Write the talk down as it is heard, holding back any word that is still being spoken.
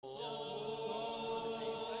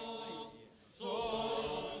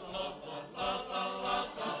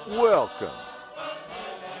Welcome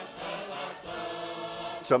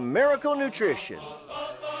to Miracle Nutrition,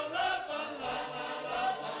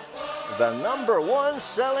 the #1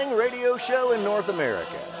 selling radio show in North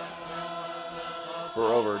America. For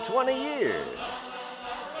over 20 years,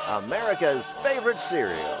 America's favorite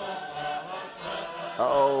cereal.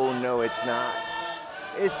 Oh, no, it's not.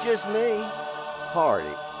 It's just me,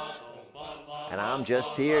 Hearty. And I'm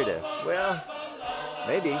just here to, well,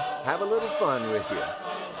 maybe have a little fun with you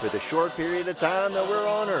for the short period of time that we're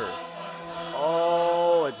on Earth.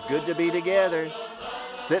 Oh, it's good to be together.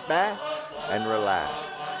 Sit back and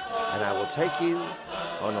relax, and I will take you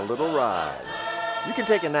on a little ride. You can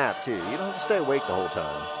take a nap, too. You don't have to stay awake the whole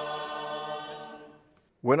time.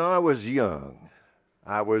 When I was young,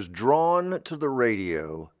 I was drawn to the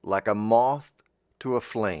radio like a moth to a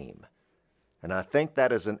flame. And I think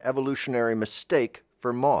that is an evolutionary mistake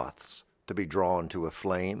for moths to be drawn to a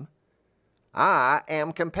flame. I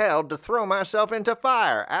am compelled to throw myself into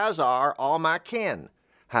fire, as are all my kin.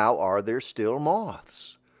 How are there still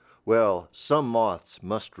moths? Well, some moths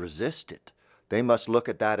must resist it. They must look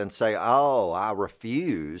at that and say, oh, I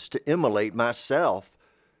refuse to immolate myself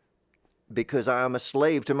because I am a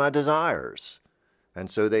slave to my desires.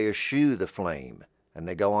 And so they eschew the flame, and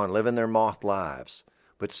they go on living their moth lives.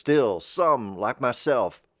 But still, some, like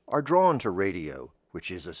myself, are drawn to radio,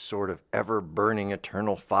 which is a sort of ever-burning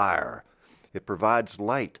eternal fire. It provides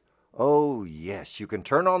light. Oh, yes, you can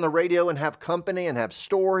turn on the radio and have company and have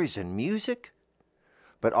stories and music.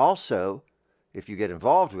 But also, if you get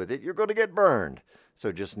involved with it, you're going to get burned.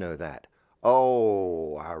 So just know that.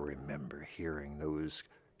 Oh, I remember hearing those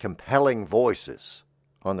compelling voices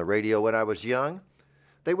on the radio when I was young.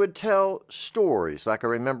 They would tell stories. Like I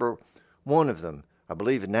remember one of them. I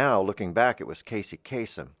believe now, looking back, it was Casey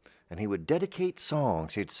Kasem. And he would dedicate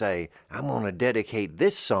songs. He'd say, I'm going to dedicate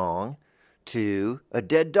this song to a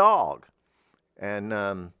dead dog. And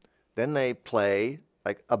then they play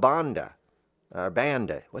like a banda.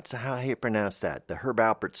 Banda. How do you pronounce that? The Herb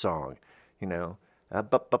Alpert song. You know. I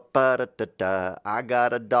got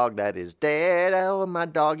a dog that is dead. Oh, my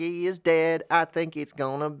doggy is dead. I think it's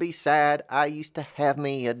gonna be sad. I used to have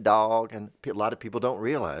me a dog. And a lot of people don't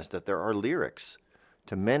realize that there are lyrics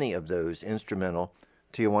to many of those instrumental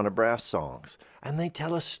Tijuana Brass songs. And they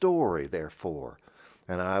tell a story, therefore.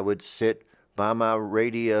 And I would sit by my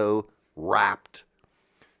radio wrapped,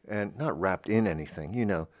 and not wrapped in anything, you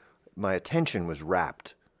know. My attention was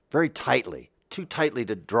wrapped very tightly, too tightly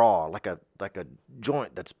to draw, like a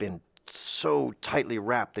joint that's been so tightly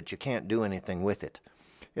wrapped that you can't do anything with it.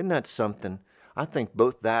 Isn't that something? I think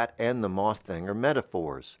both that and the moth thing are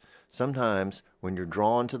metaphors. Sometimes when you're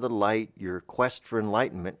drawn to the light, your quest for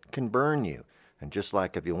enlightenment can burn you. And just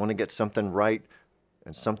like if you want to get something right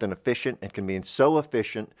and something efficient, it can be so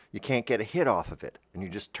efficient you can't get a hit off of it. And you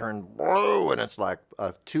just turn blue, and it's like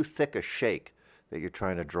too thick a shake that you're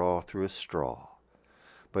trying to draw through a straw.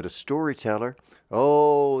 But a storyteller,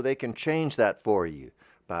 oh, they can change that for you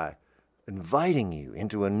by inviting you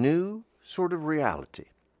into a new sort of reality.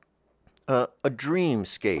 A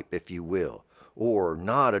dreamscape, if you will, or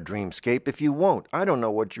not a dreamscape if you won't. I don't know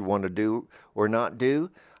what you want to do or not do.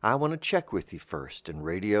 I want to check with you first. In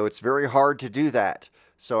radio, it's very hard to do that.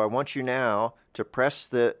 So I want you now to press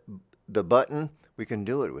the button. We can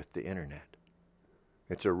do it with the internet.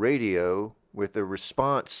 It's a radio with a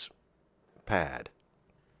response pad.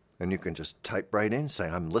 And you can just type right in, say,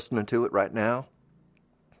 I'm listening to it right now.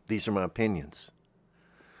 These are my opinions.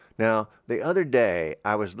 Now, the other day,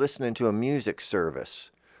 I was listening to a music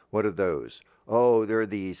service. What are those? Oh, there are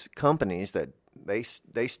these companies that they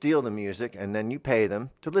steal the music, and then you pay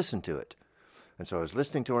them to listen to it. And so I was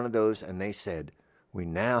listening to one of those, and they said, we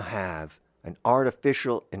now have an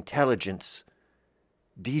artificial intelligence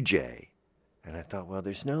DJ. And I thought, well,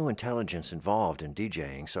 there's no intelligence involved in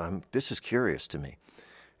DJing, so this is curious to me.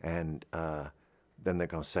 And then they're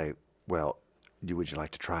going to say, well, would you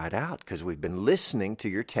like to try it out? Because we've been listening to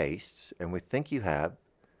your tastes, and we think you have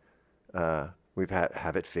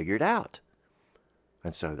it figured out.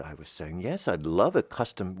 And so I was saying, yes, I'd love a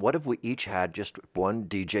custom. What if we each had just one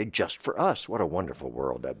DJ just for us? What a wonderful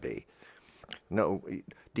world that'd be. No,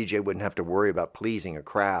 DJ wouldn't have to worry about pleasing a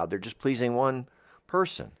crowd. They're just pleasing one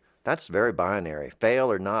person. That's very binary.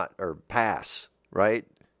 Fail or not, or pass, right?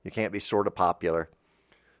 You can't be sort of popular.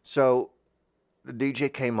 So the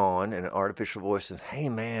DJ came on in an artificial voice and, hey,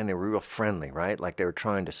 man, they were real friendly, right? Like they were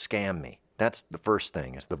trying to scam me. That's the first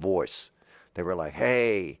thing, is the voice. They were like,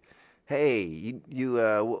 hey,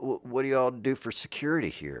 what do you all do for security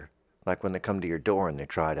here? Like when they come to your door and they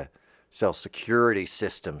try to sell security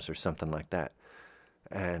systems or something like that.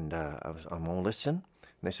 And I'm going to listen. And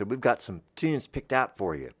they said, we've got some tunes picked out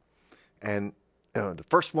for you. And the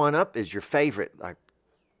first one up is your favorite, like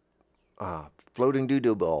Floating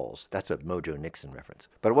Doo-Doo Balls. That's a Mojo Nixon reference.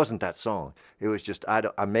 But it wasn't that song. It was just,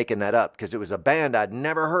 I'm making that up because it was a band I'd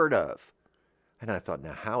never heard of. And I thought,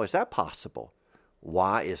 now, how is that possible?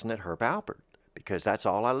 Why isn't it Herb Alpert? Because that's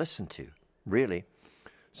all I listen to, really.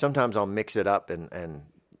 Sometimes I'll mix it up and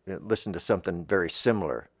listen to something very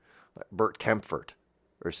similar, like Bert Kempfert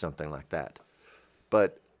or something like that.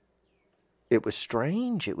 But it was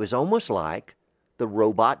strange. It was almost like the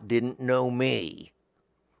robot didn't know me,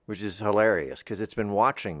 which is hilarious because it's been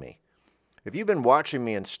watching me. If you've been watching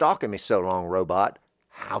me and stalking me so long, robot,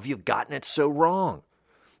 how have you gotten it so wrong?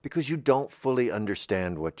 Because you don't fully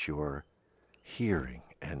understand what you're hearing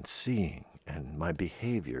and seeing, and my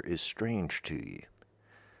behavior is strange to you.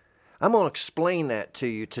 I'm going to explain that to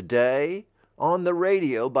you today on the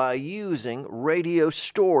radio by using radio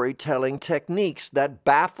storytelling techniques that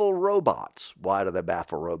baffle robots. Why do they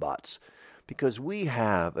baffle robots? Because we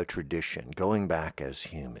have a tradition going back as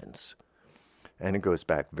humans, and it goes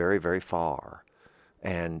back very, very far,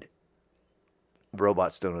 and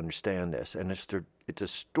robots don't understand this, and it's a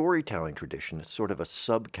storytelling tradition. It's sort of a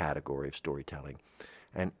subcategory of storytelling,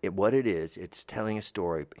 and what it is, it's telling a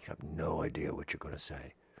story, but you have no idea what you're going to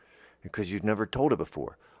say because you've never told it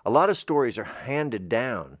before. A lot of stories are handed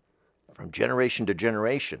down from generation to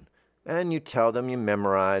generation, and you tell them, you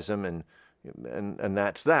memorize them, and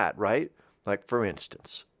that's that, right? Like, for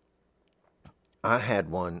instance, I had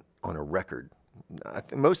one on a record. I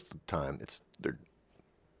think most of the time they're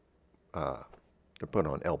put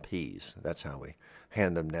on LPs. That's how we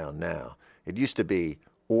hand them down now. It used to be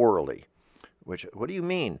orally, which, what do you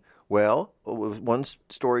mean? Well, one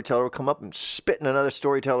storyteller would come up and spit in another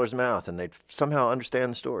storyteller's mouth, and they'd somehow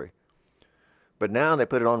understand the story. But now they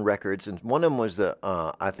put it on records, and one of them was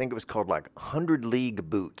I think it was called like 100 League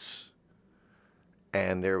Boots.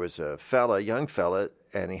 And there was a young fella,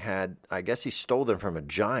 and I guess he stole them from a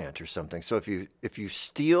giant or something. So if you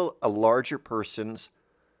steal a larger person's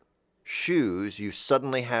shoes, you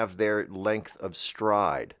suddenly have their length of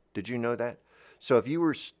stride. Did you know that? So if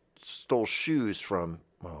you stole shoes from,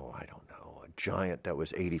 I don't know, a giant that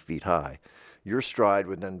was 80 feet high, your stride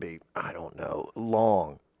would then be, I don't know,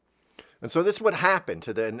 long. And so this would happen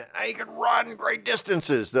to he could run great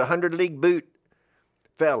distances, the 100 League Boot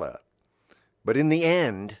fella. But in the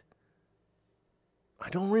end, I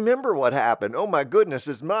don't remember what happened. Oh my goodness,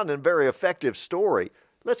 it's not a very effective story.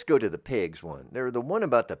 Let's go to the pigs one. The one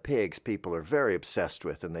about the pigs people are very obsessed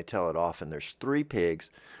with, and they tell it often. There's 3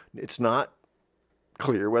 pigs. It's not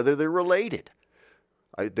clear whether they're related.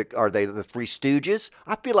 Are they the 3 Stooges?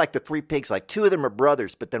 I feel like the 3 pigs, like 2 of them are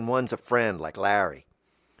brothers, but then one's a friend, like Larry.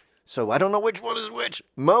 So I don't know which one is which.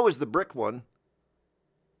 Mo is the brick one.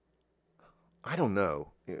 I don't know.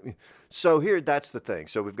 So that's the thing.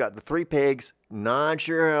 So we've got the 3 pigs, not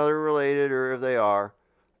sure how they're related or if they are,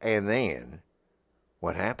 and then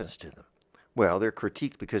what happens to them? Well, they're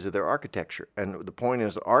critiqued because of their architecture, and the point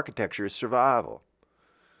is architecture is survival.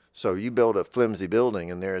 So you build a flimsy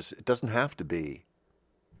building, and it doesn't have to be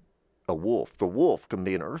a wolf. The wolf can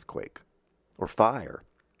be an earthquake or fire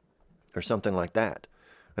or something like that.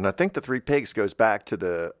 And I think the 3 pigs goes back to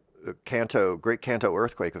the Great Kanto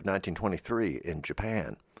earthquake of 1923 in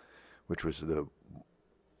Japan, which was the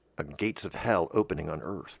gates of hell opening on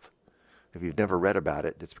Earth. If you've never read about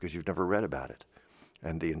it, it's because you've never read about it.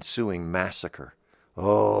 And the ensuing massacre.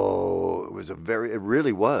 Oh, it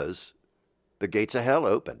really was. The gates of hell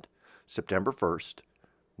opened September 1st,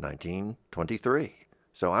 1923.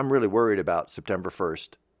 So I'm really worried about September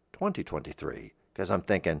 1st, 2023, because I'm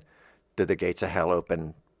thinking, did the gates of hell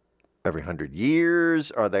open every 100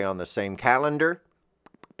 years? Are they on the same calendar?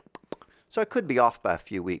 So I could be off by a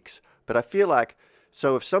few weeks. But I feel like,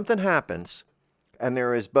 so if something happens and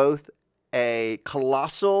there is both a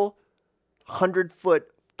colossal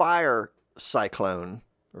 100-foot fire cyclone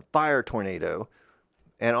or fire tornado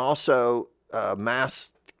and also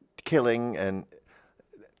mass killing, and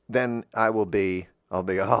then I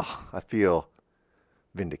feel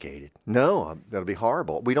vindicated. No, that'll be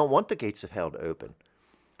horrible. We don't want the gates of hell to open.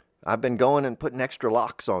 I've been going and putting extra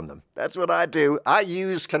locks on them. That's what I do. I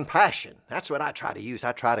use compassion. That's what I try to use.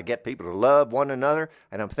 I try to get people to love one another,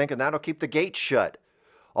 and I'm thinking that'll keep the gates shut.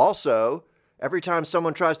 Also, every time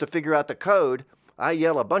someone tries to figure out the code, I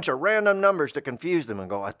yell a bunch of random numbers to confuse them and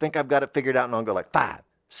go, I think I've got it figured out, and I'll go like 5,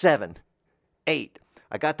 7, 8.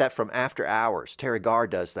 I got that from After Hours. Terry Garr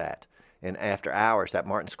does that in After Hours, that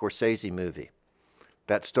Martin Scorsese movie.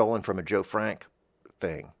 That's stolen from a Joe Frank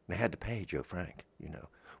thing. They had to pay Joe Frank,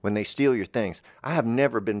 when they steal your things. I have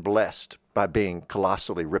never been blessed by being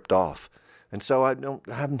colossally ripped off. And so I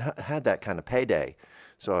haven't had that kind of payday.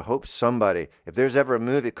 So I hope somebody, if there's ever a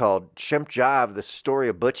movie called Shemp Jive, the story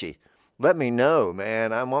of Butchie, let me know,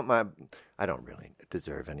 man. I don't really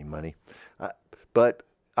deserve any money. But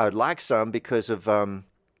I'd like some because of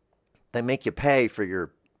they make you pay for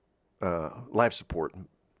your life support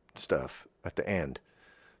stuff at the end.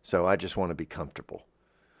 So I just want to be comfortable.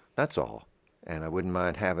 That's all. And I wouldn't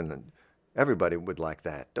mind everybody would like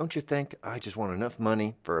that. Don't you think? I just want enough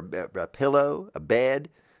money for a pillow, a bed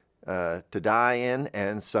to die in,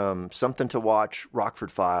 and something to watch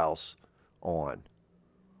Rockford Files on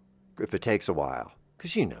if it takes a while.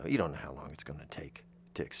 Because you don't know how long it's going to take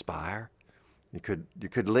to expire. You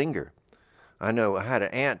could linger. I know I had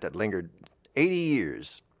an aunt that lingered 80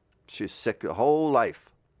 years. She was sick the whole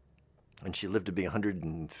life, and she lived to be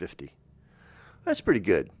 150. That's pretty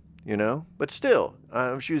good, But still,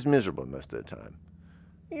 she was miserable most of the time.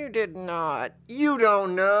 You did not. You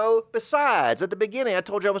don't know. Besides, at the beginning, I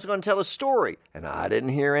told you I was going to tell a story, and I didn't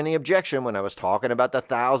hear any objection when I was talking about the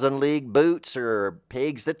 1,000-league boots or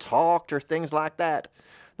pigs that talked or things like that.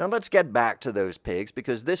 Now let's get back to those pigs,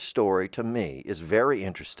 because this story, to me, is very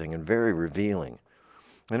interesting and very revealing,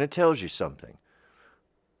 and it tells you something.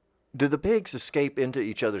 Did the pigs escape into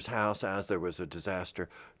each other's house as there was a disaster?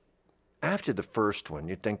 After the first one,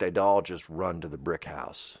 you'd think they'd all just run to the brick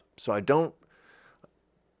house. So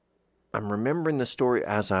I'm remembering the story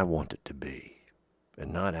as I want it to be,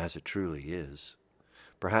 and not as it truly is.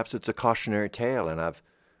 Perhaps it's a cautionary tale, and I've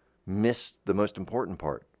missed the most important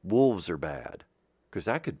part. Wolves are bad, because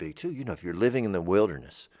that could be, too. If you're living in the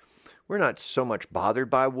wilderness. We're not so much bothered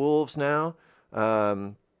by wolves now.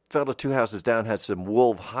 Fellow 2 houses down has some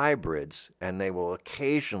wolf hybrids, and they will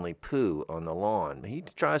occasionally poo on the lawn. He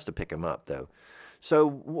tries to pick them up, though.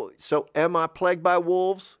 So am I plagued by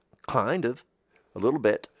wolves? Kind of, a little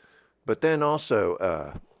bit. But then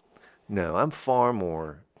also, no, I'm far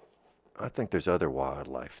more, I think there's other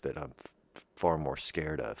wildlife that I'm far more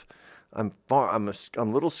scared of. I'm a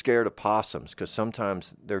little scared of possums, because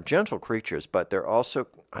sometimes they're gentle creatures, but they're also,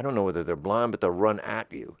 I don't know whether they're blind, but they'll run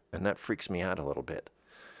at you, and that freaks me out a little bit.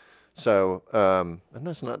 So, and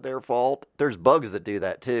that's not their fault. There's bugs that do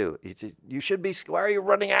that too. You should be, why are you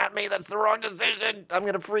running at me? That's the wrong decision. I'm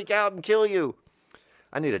going to freak out and kill you.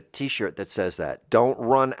 I need a t-shirt that says that. Don't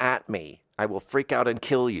run at me. I will freak out and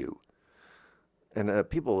kill you. And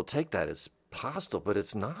people will take that as hostile, but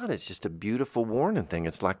it's not. It's just a beautiful warning thing.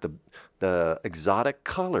 It's like the exotic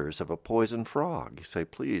colors of a poison frog. You say,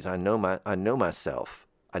 please, I know myself.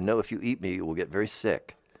 I know if you eat me, you will get very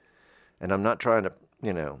sick. And I'm not trying to,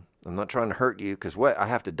 I'm not trying to hurt you, because I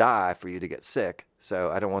have to die for you to get sick.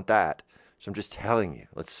 So I don't want that. So I'm just telling you,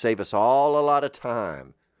 let's save us all a lot of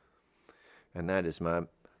time. And that is my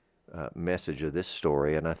message of this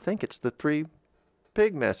story. And I think it's the 3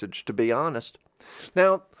 pig message, to be honest.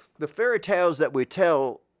 Now, the fairy tales that we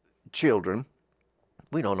tell children,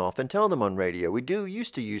 we don't often tell them on radio. We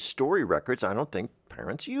used to use story records. I don't think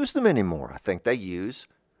parents use them anymore. I think they use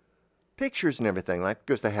pictures and everything,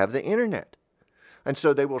 because they have the internet. And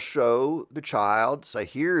so they will show the child, say,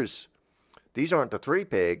 these aren't the 3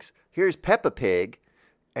 pigs. Here's Peppa Pig.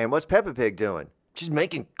 And what's Peppa Pig doing? She's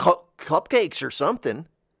making cupcakes or something.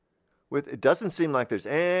 It doesn't seem like there's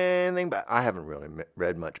anything, but I haven't really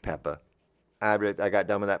read much Peppa. I got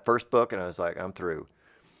done with that first book, and I was like, I'm through.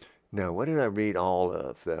 No, what did I read all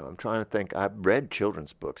of, though? I'm trying to think. I've read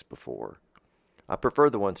children's books before. I prefer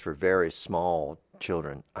the ones for very small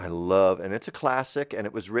children. I love, and it's a classic, and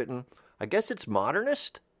it was written, I guess it's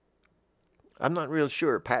modernist? I'm not real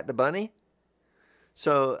sure. Pat the Bunny?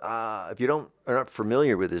 So if you are not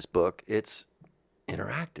familiar with this book, it's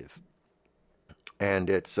interactive. And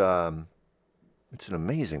it's an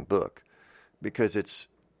amazing book, because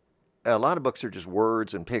a lot of books are just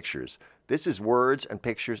words and pictures. This is words and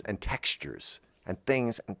pictures and textures and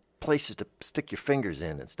things and places to stick your fingers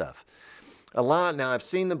in and stuff. Now I've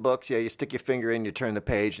seen the books, you stick your finger in, you turn the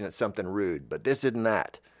page, and it's something rude. But this isn't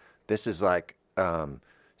that. This is like,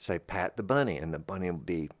 say, Pat the Bunny, and the bunny will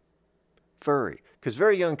be furry. Because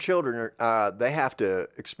very young children, they have to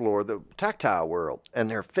explore the tactile world, and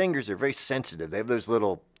their fingers are very sensitive. They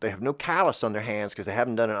have no callus on their hands because they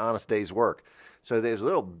haven't done an honest day's work. So there's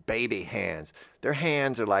little baby hands. Their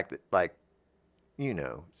hands are like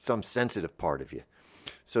some sensitive part of you.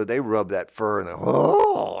 So they rub that fur and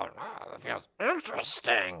that feels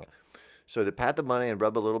interesting. So they pat the bunny and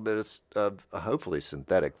rub a little bit of hopefully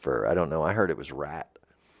synthetic fur. I don't know. I heard it was rat.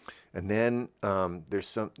 And then there's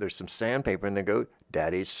some sandpaper, and they go,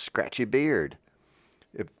 Daddy's scratchy beard.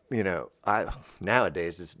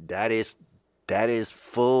 Nowadays it's Daddy's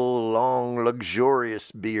full, long,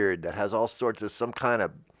 luxurious beard that has all sorts of some kind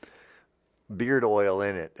of beard oil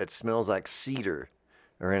in it that smells like cedar.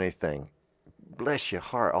 or anything. Bless your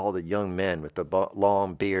heart, all the young men with the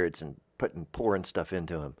long beards and pouring stuff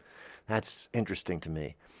into them. That's interesting to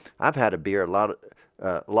me. I've had a beard a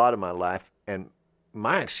lot of my life, and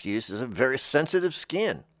my excuse is a very sensitive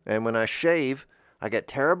skin. And when I shave, I get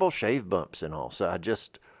terrible shave bumps and all. So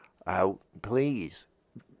please,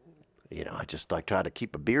 I just like try to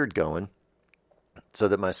keep a beard going so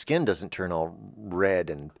that my skin doesn't turn all red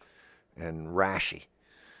and rashy.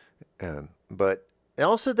 But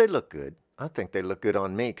also they look good. I think they look good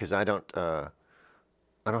on me because I don't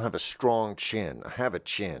have a strong chin. I have a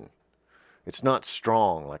chin. It's not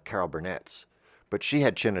strong like Carol Burnett's, but she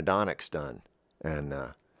had chinodontics done and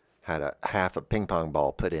had a half a ping pong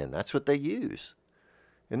ball put in. That's what they use.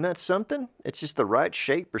 Isn't that something? It's just the right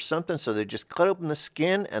shape or something. So they just cut open the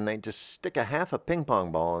skin and they just stick a half a ping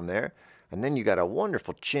pong ball in there. And then you got a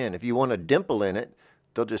wonderful chin. If you want a dimple in it,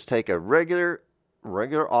 they'll just take a regular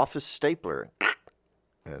office stapler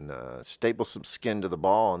and staple some skin to the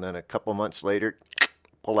ball. And then a couple months later,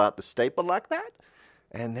 pull out the staple like that.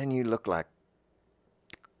 And then you look like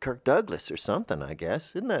Kirk Douglas or something, I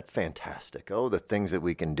guess. Isn't that fantastic? Oh, the things that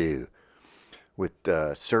we can do with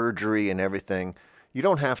surgery and everything. You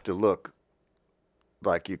don't have to look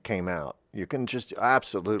like you came out. You can just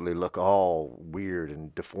absolutely look all weird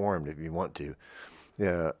and deformed if you want to.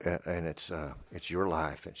 Yeah, and it's your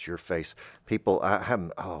life. It's your face. People,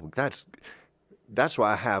 that's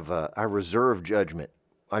why I reserve judgment.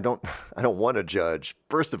 I don't want to judge.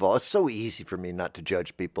 First of all, it's so easy for me not to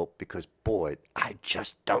judge people because, boy, I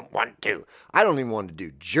just don't want to. I don't even want to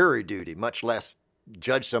do jury duty, much less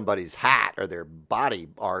judge somebody's hat or their body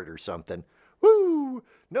art or something. Woo!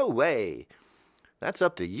 No way. That's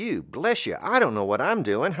up to you. Bless you. I don't know what I'm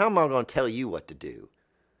doing. How am I going to tell you what to do?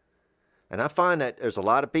 And I find that there's a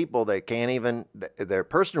lot of people that can't even, their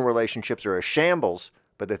personal relationships are a shambles,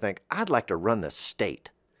 but they think, I'd like to run the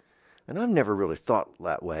state. And I've never really thought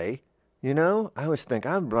that way. I always think,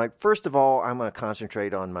 first of all, I'm going to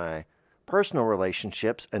concentrate on my personal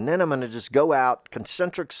relationships, and then I'm going to just go out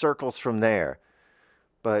concentric circles from there.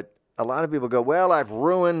 But a lot of people go, well, I've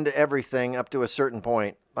ruined everything up to a certain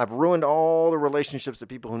point. I've ruined all the relationships of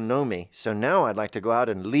people who know me. So now I'd like to go out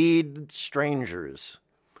and lead strangers.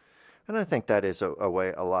 And I think that is a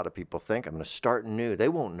way a lot of people think. I'm going to start new. They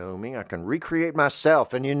won't know me. I can recreate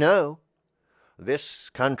myself. And this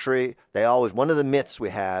country, one of the myths we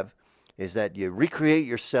have is that you recreate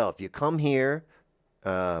yourself. You come here. We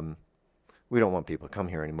don't want people to come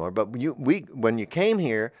here anymore. But when you came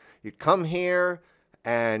here, you'd come here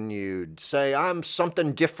and you'd say, I'm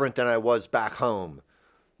something different than I was back home.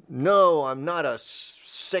 No, I'm not a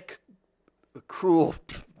sick, cruel,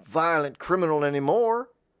 violent criminal anymore.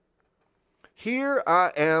 Here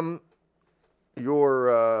I am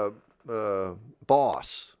your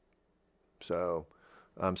boss. So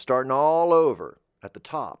I'm starting all over at the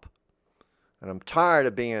top. And I'm tired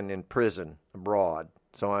of being in prison abroad.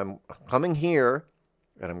 So I'm coming here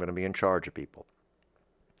and I'm going to be in charge of people.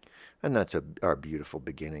 And that's our beautiful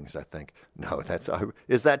beginnings, I think. No,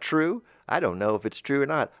 is that true? I don't know if it's true or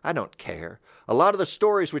not. I don't care. A lot of the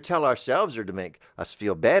stories we tell ourselves are to make us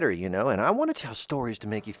feel better, and I want to tell stories to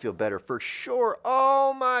make you feel better for sure.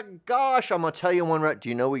 Oh my gosh, I'm going to tell you one right. Do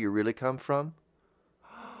you know where you really come from?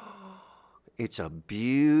 It's a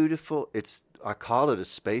beautiful, I call it a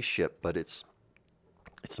spaceship, but it's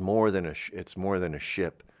more than a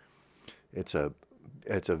ship. It's a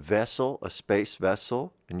vessel, a space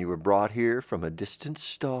vessel, and you were brought here from a distant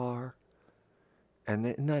star. And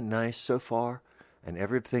isn't that nice so far? And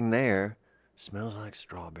everything there smells like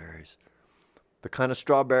strawberries. The kind of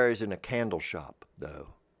strawberries in a candle shop,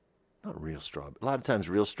 though. Not real strawberries. A lot of times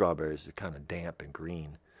real strawberries are kind of damp and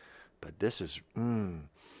green. But this is, I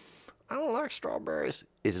don't like strawberries.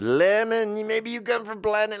 It's lemon. Maybe you come from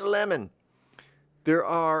planet lemon.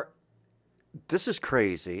 This is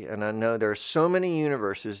crazy, and I know there are so many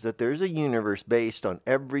universes that there's a universe based on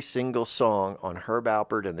every single song on Herb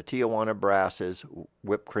Alpert and the Tijuana Brass's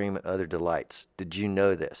Whipped Cream and Other Delights. Did you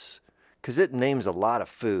know this? Because it names a lot of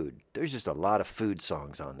food. There's just a lot of food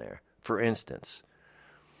songs on there. For instance,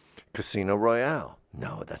 Casino Royale.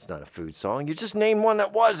 No, that's not a food song. You just named one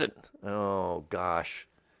that wasn't. Oh, gosh.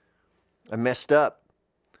 I messed up.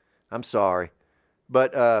 I'm sorry.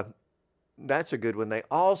 But, that's a good one. They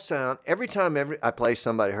all sound, every time I play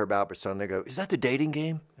somebody Herb Alpert song, they go, is that the dating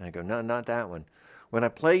game? And I go, no, not that one. When I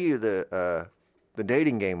play you the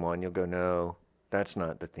dating game one, you'll go, no, that's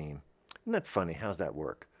not the theme. Isn't that funny? How's that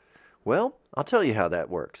work? Well, I'll tell you how that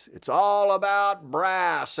works. It's all about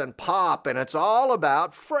brass and pop, and it's all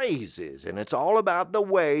about phrases, and it's all about the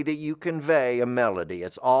way that you convey a melody.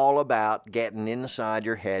 It's all about getting inside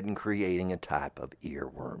your head and creating a type of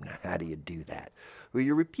earworm. Now, how do you do that? Well,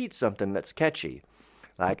 you repeat something that's catchy.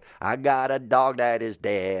 Like, I got a dog that is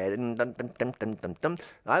dead. And dum, dum, dum, dum, dum, dum.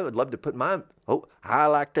 I would love to put my, I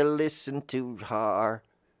like to listen to Hearty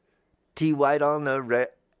White on the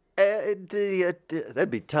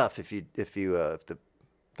that'd be tough if the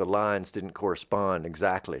lines didn't correspond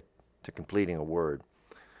exactly to completing a word.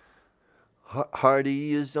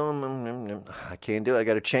 Hearty is on. I can't do it. I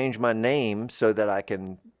got to change my name so that I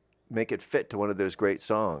can make it fit to one of those great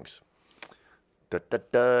songs.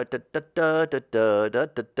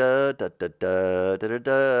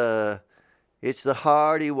 It's the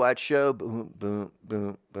Hearty White Show. Boom, boom,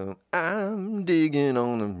 boom, boom. I'm digging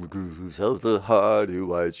on the grooves of the Hearty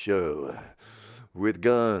White Show with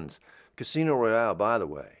guns. Casino Royale, by the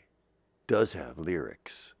way, does have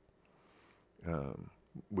lyrics.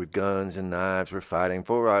 With guns and knives, we're fighting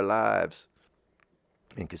for our lives.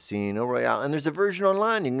 In Casino Royale. And there's a version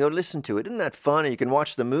online. You can go listen to it. Isn't that fun? You can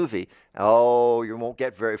watch the movie. Oh, you won't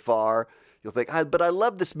get very far. You'll think, but I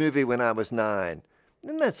loved this movie when I was 9.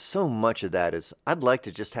 And that's so much of that is, I'd like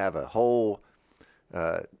to just have a whole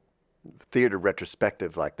theater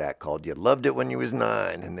retrospective like that called You Loved It When You Was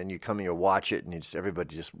 9. And then you come and you watch it and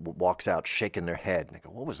everybody just walks out shaking their head. And they go,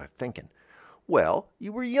 what was I thinking? Well,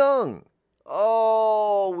 you were young.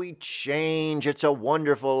 Oh, we change. It's a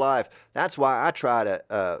wonderful life. That's why I try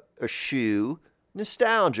to eschew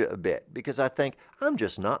nostalgia a bit, because I think I'm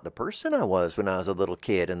just not the person I was when I was a little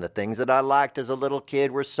kid, and the things that I liked as a little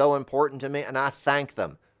kid were so important to me, and I thank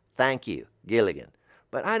them. Thank you, Gilligan.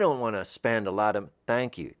 But I don't want to spend a lot of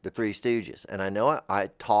thank you, the Three Stooges. And I know I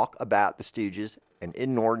talk about the Stooges an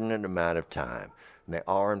inordinate amount of time, and they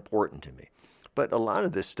are important to me. But a lot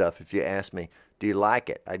of this stuff, if you ask me, do you like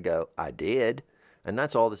it? I'd go, I did. And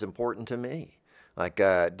that's all that's important to me. Like,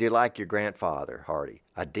 do you like your grandfather, Hearty?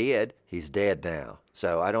 I did. He's dead now.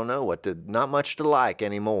 So I don't know not much to like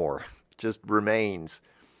anymore. Just remains.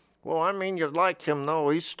 Well, I mean, you like him, though.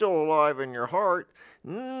 He's still alive in your heart.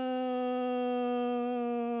 You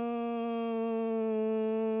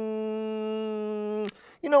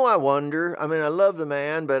know, I wonder. I mean, I love the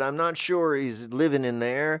man, but I'm not sure he's living in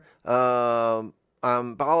there. I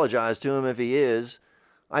apologize to him if he is.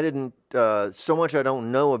 I didn't, so much I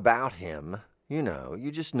don't know about him. You know,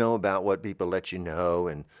 you just know about what people let you know,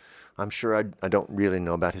 and I'm sure I don't really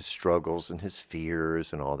know about his struggles and his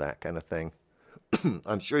fears and all that kind of thing.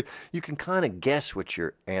 I'm sure you can kind of guess what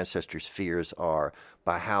your ancestors' fears are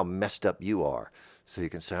by how messed up you are. So you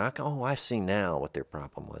can say, oh, I see now what their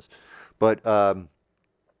problem was. But, no,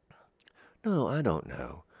 I don't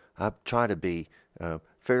know. I try to be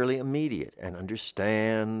fairly immediate and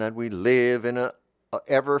understand that we live in a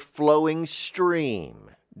ever-flowing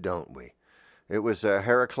stream, don't we? It was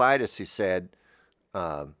Heraclitus who said,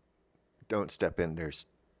 don't step in, there's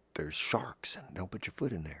sharks, and don't put your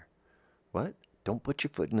foot in there. What? Don't put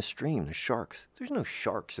your foot in the stream, there's sharks. There's no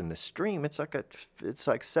sharks in the stream. It's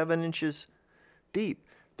like 7 inches deep.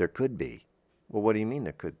 There could be. Well, what do you mean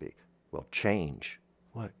there could be? Well, change.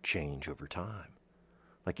 What? Change over time.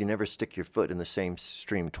 Like you never stick your foot in the same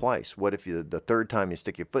stream twice. What if the third time you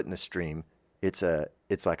stick your foot in the stream, it's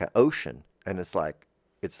like an ocean, and it's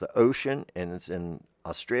the ocean, and it's in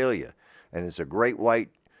Australia, and it's a great white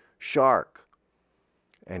shark,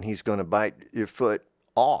 and he's going to bite your foot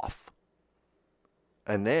off.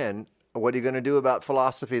 And then what are you going to do about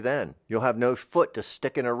philosophy then? You'll have no foot to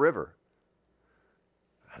stick in a river.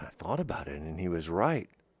 And I thought about it, and he was right.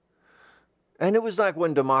 And it was like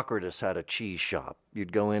when Democritus had a cheese shop.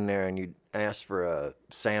 You'd go in there and you'd ask for a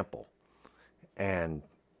sample. And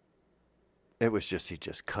it was just, he'd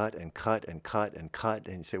just cut and cut and cut and cut.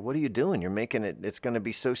 And you say, what are you doing? You're making it, it's going to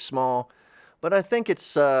be so small. But I think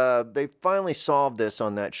it's, they finally solved this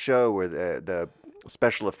on that show where the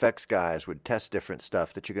special effects guys would test different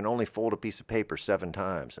stuff, that you can only fold a piece of paper 7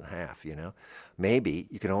 times in half, you know. Maybe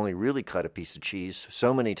you can only really cut a piece of cheese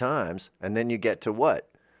so many times, and then you get to what?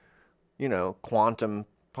 You know, quantum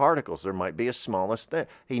particles. There might be a smallest thing.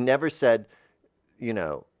 He never said, you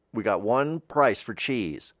know, we got one price for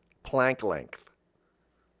cheese, Planck length.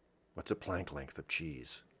 What's a Planck length of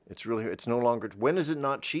cheese? It's no longer, when is it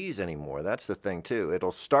not cheese anymore? That's the thing too.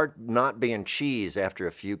 It'll start not being cheese after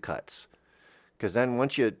a few cuts. Because then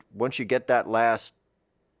once you get that last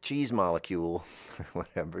cheese molecule,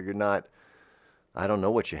 whatever, you're not, I don't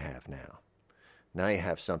know what you have now. Now you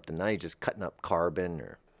have something, now you're just cutting up carbon,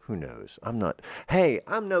 or who knows? I'm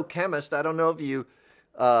no chemist. I don't know if you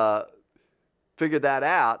figured that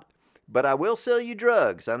out. But I will sell you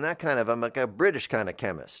drugs. I'm like a British kind of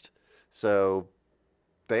chemist. So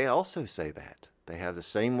they also say that. They have the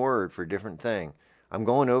same word for a different thing. I'm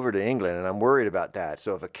going over to England and I'm worried about that.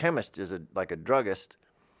 So if a chemist is like a druggist,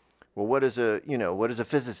 well, what is a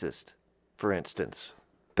physicist, for instance?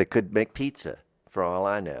 They could make pizza, for all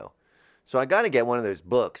I know. So I got to get one of those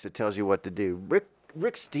books that tells you what to do.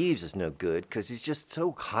 Rick Steves is no good because he's just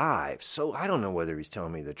so high. So I don't know whether he's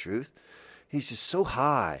telling me the truth. He's just so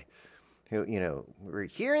high. We're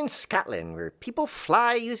here in Scotland where people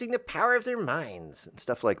fly using the power of their minds and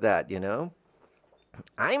stuff like that,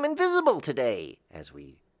 I'm invisible today as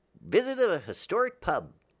we visit a historic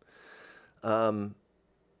pub. No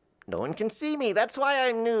one can see me. That's why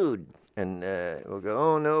I'm nude. And we'll go,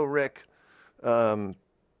 oh, no, Rick.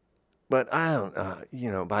 But I don't,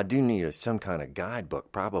 but I do need some kind of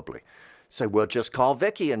guidebook probably. So, well, just call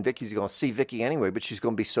Vicky, and Vicky's going to see Vicky anyway, but she's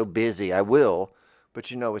going to be so busy. I will. But,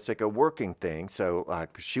 it's like a working thing, so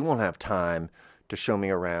she won't have time to show me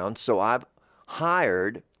around. So I've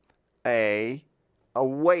hired a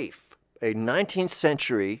waif, a 19th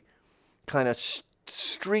century kind of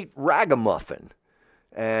street ragamuffin.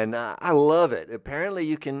 And I love it. Apparently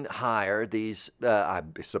you can hire these, I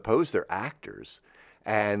suppose they're actors,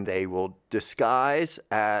 and they will they'll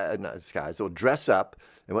dress up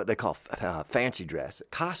in what they call fancy dress, a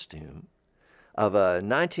costume of a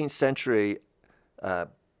 19th century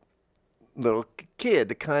little kid,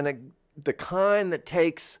 the kind that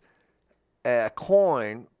takes a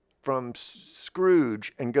coin from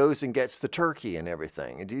Scrooge and goes and gets the turkey and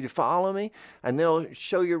everything. Do you follow me? And they'll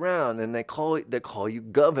show you around, and they call you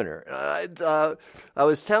governor. I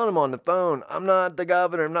was telling them on the phone, I'm not the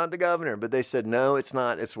governor. But they said, no, it's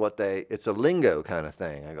not. It's a lingo kind of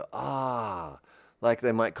thing. I go, like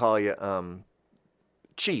they might call you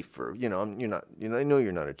chief, or you're not. They know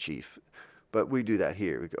you're not a chief. But we do that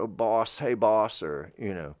here. We go, boss, hey, boss, or,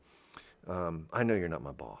 I know you're not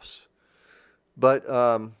my boss. But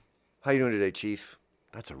how you doing today, Chief?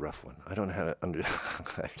 That's a rough one. I don't know how to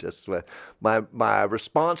I just, my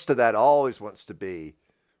response to that always wants to be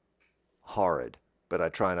horrid, but I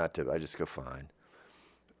try not to. I just go, fine.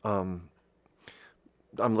 I'm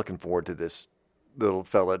looking forward to this little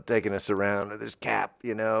fella taking us around with his cap,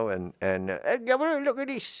 and hey, Governor, look at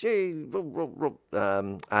this. I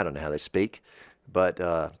don't know how they speak, but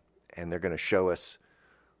and they're going to show us.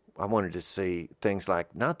 I wanted to see things like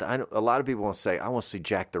a lot of people want to say I want to see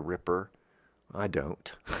Jack the Ripper. I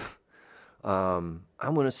don't. I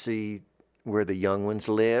want to see where the young ones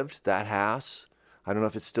lived. That house. I don't know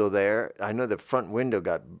if it's still there. I know the front window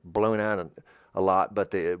got blown out a lot,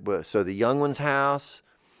 but so the young one's house.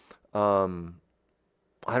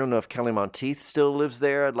 I don't know if Kelly Monteith still lives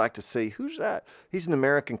there. I'd like to see who's that. He's an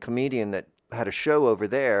American comedian that had a show over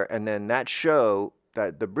there, and then that show,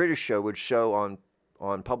 that the British show, would show on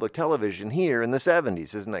public television here in the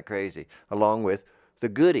 70s. Isn't that crazy? Along with The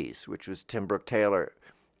Goodies, which was Tim Brooke Taylor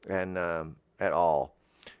and et al.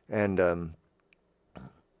 And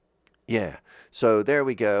yeah, so there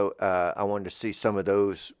we go. I wanted to see some of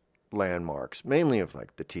those landmarks, mainly of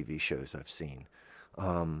like the TV shows I've seen.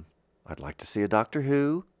 I'd like to see a Doctor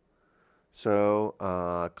Who. So,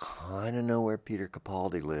 kind of know where Peter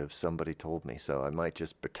Capaldi lives. Somebody told me, so I might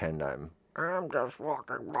just pretend I'm just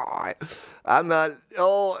walking by. I'm not,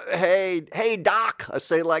 hey, Doc. I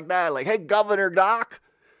say like that, like, hey, Governor Doc.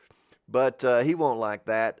 But he won't like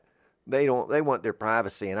that. They want their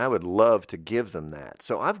privacy, and I would love to give them that.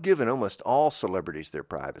 So I've given almost all celebrities their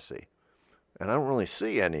privacy. And I don't really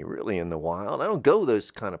see any really in the wild. I don't go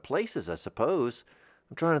those kind of places, I suppose.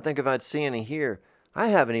 I'm trying to think if I'd see any here. I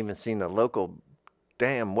haven't even seen the local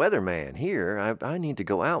damn weatherman here. I need to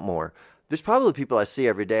go out more. There's probably people I see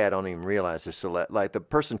every day I don't even realize they're like the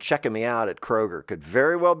person checking me out at Kroger could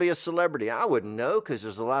very well be a celebrity. I wouldn't know because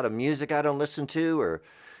there's a lot of music I don't listen to, or,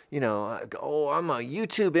 I'm a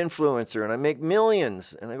YouTube influencer and I make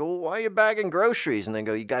millions. And I go, well, why are you bagging groceries? And they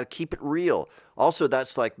go, you got to keep it real. Also,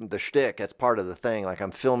 that's like the shtick. That's part of the thing. Like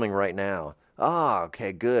I'm filming right now.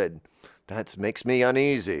 Okay, good. That makes me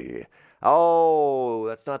uneasy. Oh,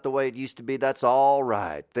 that's not the way it used to be. That's all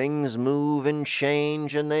right. Things move and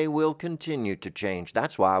change, and they will continue to change.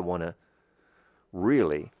 That's why I want to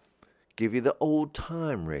really give you the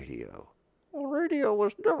old-time radio. Well, radio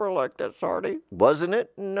was never like this, Hearty. Wasn't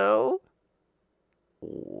it? No.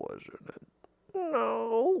 Wasn't it?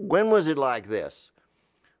 No. When was it like this?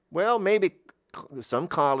 Well, maybe some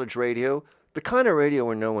college radio, the kind of radio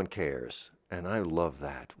where no one cares. And I love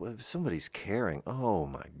that. Well, if somebody's caring, oh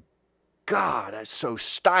my God, that's so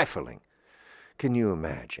stifling. Can you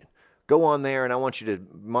imagine? Go on there and I want you to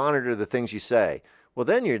monitor the things you say. Well,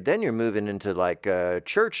 then you're moving into like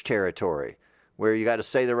church territory, where you got to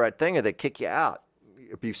say the right thing or they kick you out.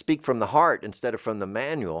 If you speak from the heart instead of from the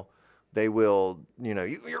manual, they will,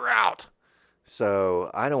 you're out.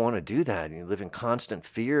 So I don't want to do that. You live in constant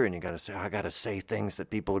fear, and you got to say, I got to say things that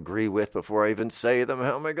people agree with before I even say them.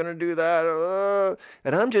 How am I going to do that?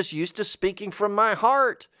 And I'm just used to speaking from my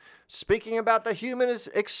heart, speaking about the human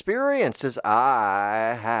experience as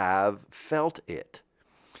I have felt it.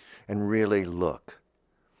 And really, look,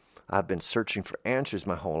 I've been searching for answers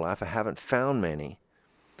my whole life. I haven't found many,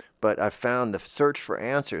 but I've found the search for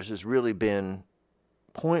answers has really been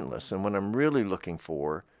pointless. And what I'm really looking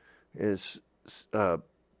for is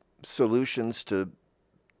solutions to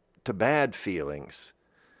bad feelings,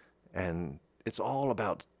 and it's all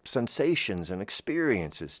about sensations and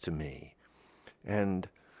experiences to me, and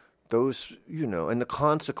those, and the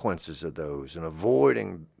consequences of those, and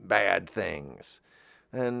avoiding bad things.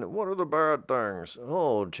 And what are the bad things?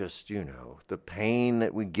 Oh, just, the pain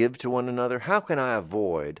that we give to one another. How can I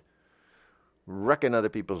avoid wrecking other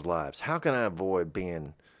people's lives? How can I avoid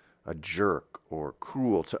being a jerk or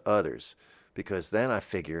cruel to others? Because then I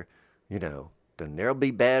figure, then they'll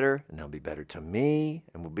be better, and they'll be better to me,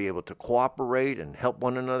 and we'll be able to cooperate and help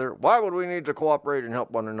one another. Why would we need to cooperate and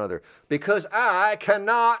help one another? Because I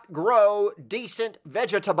cannot grow decent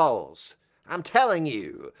vegetables. I'm telling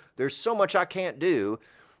you, there's so much I can't do.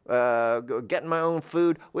 Getting my own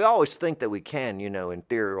food. We always think that we can, in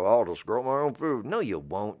theory. I'll just grow my own food. No, you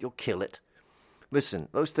won't. You'll kill it. Listen,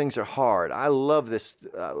 those things are hard. I love this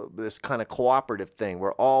kind of cooperative thing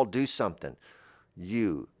where all do something.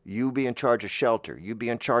 You be in charge of shelter. You be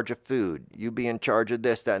in charge of food. You be in charge of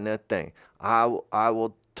this, that, and that thing. I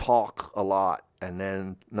will talk a lot and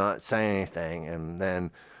then not say anything, and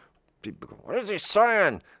then people go, what is he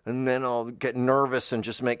saying? And then I'll get nervous and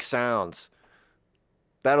just make sounds.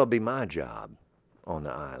 That'll be my job on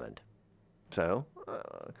the island. So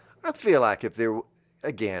I feel like if there,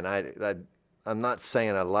 again, I'm not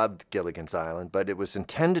saying I loved Gilligan's Island, but it was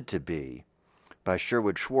intended to be, by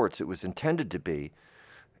Sherwood Schwartz, it was intended to be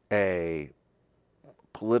a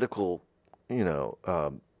political,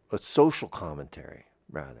 a social commentary,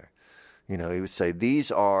 rather. He would say,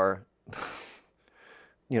 these are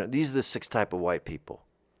the 6 type of white people.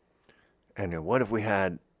 And what if we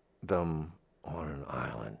had them on an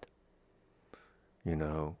island,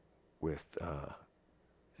 with...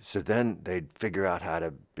 So then they'd figure out how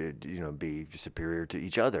to, be superior to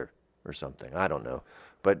each other or something. I don't know.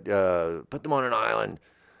 But put them on an island.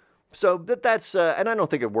 So that's, and I don't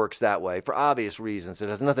think it works that way for obvious reasons. It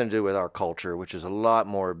has nothing to do with our culture, which is a lot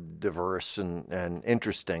more diverse and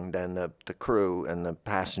interesting than the crew and the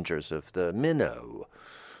passengers of the Minnow.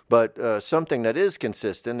 But something that is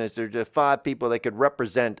consistent is there's 5 people that could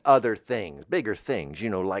represent other things, bigger things,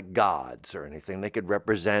 like gods or anything. They could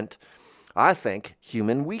represent, I think,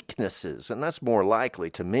 human weaknesses, and that's more likely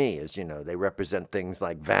to me, as they represent things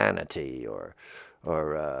like vanity or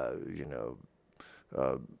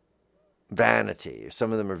vanity.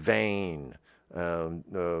 Some of them are vain,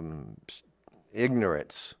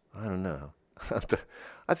 ignorance. I don't know.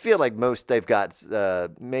 I feel like most they've got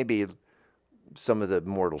maybe some of the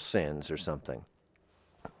mortal sins or something.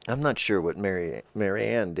 I'm not sure what Mary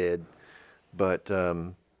Ann did, but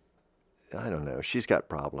I don't know. She's got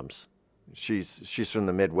problems. She's from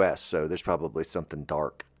the Midwest, so there's probably something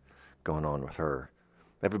dark going on with her.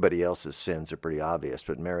 Everybody else's sins are pretty obvious,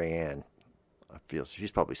 but Mary Ann, I feel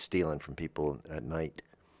she's probably stealing from people at night.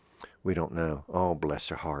 We don't know. Oh, bless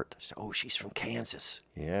her heart. Oh, she's from Kansas.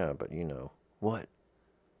 Yeah, but what?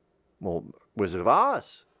 Well, Wizard of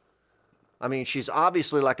Oz. I mean, she's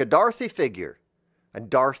obviously like a Dorothy figure. And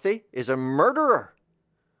Dorothy is a murderer.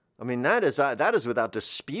 I mean, that is without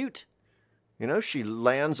dispute. She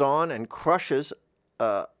lands on and crushes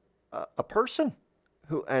a person,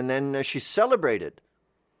 and then she's celebrated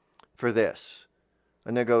for this.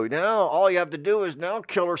 And they go, now all you have to do is now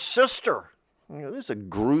kill her sister. This is a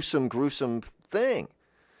gruesome, gruesome thing.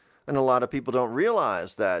 And a lot of people don't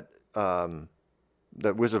realize that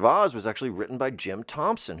that Wizard of Oz was actually written by Jim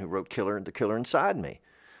Thompson, who wrote The Killer Inside Me.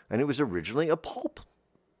 And it was originally a pulp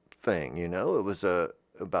thing, It was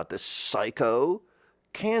about this psycho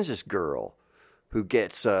Kansas girl who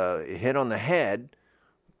gets hit on the head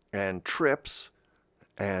and trips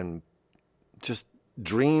and just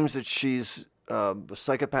dreams that she's a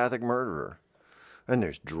psychopathic murderer. And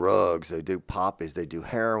there's drugs. They do poppies. They do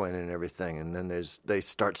heroin and everything. And then they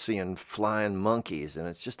start seeing flying monkeys, and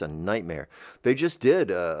it's just a nightmare. They just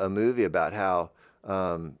did a movie about how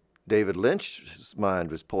David Lynch's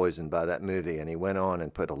mind was poisoned by that movie, and he went on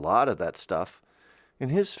and put a lot of that stuff in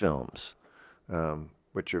his films,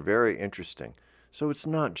 which are very interesting. So it's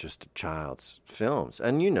not just a child's films.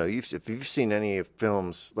 And if you've seen any of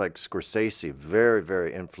films like Scorsese, very,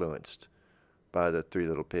 very influenced by the Three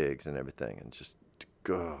Little Pigs and everything, and just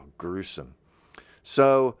gruesome.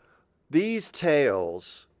 So these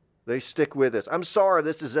tales, they stick with us. I'm sorry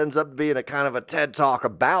this ends up being a kind of a TED Talk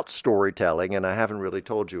about storytelling, and I haven't really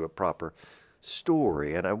told you a proper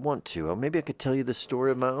story, and I want to. Or maybe I could tell you the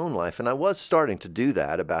story of my own life. And I was starting to do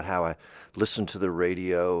that, about how I listened to the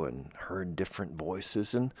radio and heard different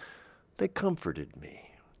voices, and they comforted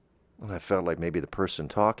me. And I felt like maybe the person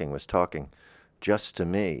talking was talking just to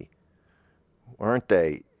me. Aren't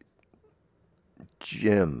they,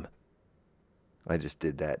 Jim? I just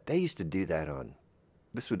did that. They used to do that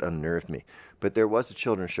this would unnerve me, but there was a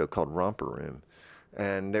children's show called Romper Room,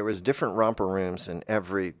 and there was different romper rooms in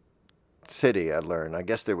every city. I learned. I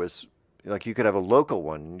guess there was, like, you could have a local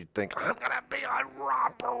one, and you'd think, I'm gonna be on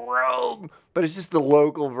Romper Room, but it's just the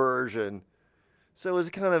local version. So it was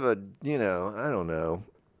kind of a, I don't know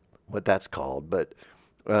what that's called, but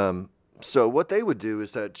so what they would do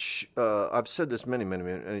is that I've said this many, many,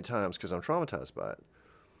 many times because I'm traumatized by it,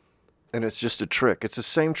 and it's just a trick. It's the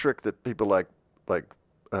same trick that people like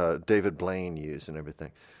David Blaine use and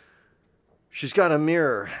everything. She's got a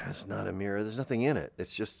mirror. It's not a mirror. There's nothing in it.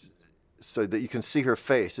 It's just so that you can see her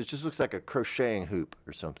face. It just looks like a crocheting hoop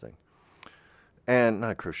or something. And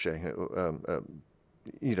not crocheting,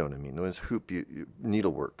 you know what I mean. It's hoop,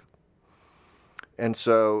 needlework. And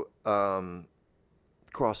so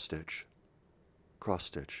cross stitch,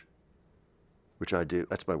 which I do.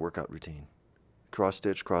 That's my workout routine. Cross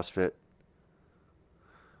stitch, CrossFit.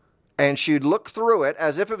 And she'd look through it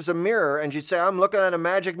as if it was a mirror, and she'd say, I'm looking at a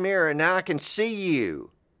magic mirror, and now I can see you.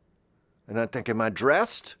 And I'd think, am I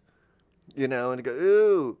dressed? And I'd go,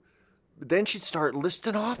 ooh. But then she'd start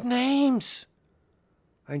listing off names.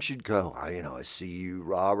 And she'd go, I see you,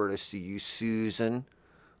 Robert. I see you, Susan.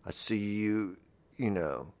 I see you,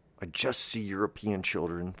 I just see European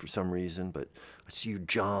children for some reason, but I see you,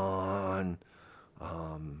 John,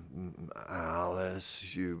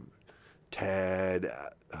 Alice, you, Ted,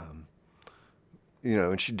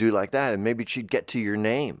 and she'd do like that, and maybe she'd get to your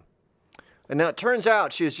name. And now it turns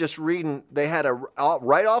out she was just reading, they had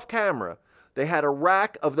right off camera, they had a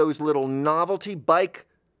rack of those little novelty bike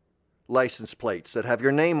license plates that have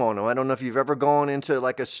your name on them. I don't know if you've ever gone into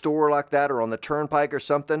like a store like that or on the turnpike or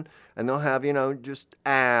something, and they'll have, just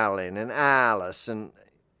Alan and Alice and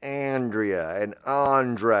Andrea and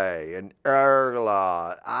Andre and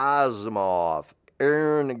Erla, Asimov,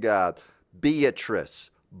 Ernegad,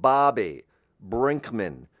 Beatrice, Bobby,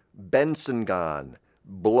 Brinkman, Bensengan,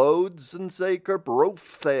 Blodsensaker,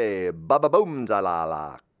 Profe,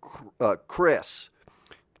 Bababoomzalala, Chris,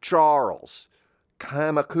 Charles,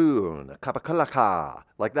 Kamakun, Kapakalaka,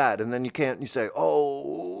 like that. And then you say,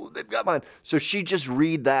 oh, they've got mine. So she just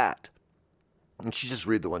read that. And she just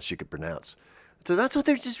read the ones she could pronounce. So that's what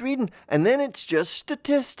they're just reading. And then it's just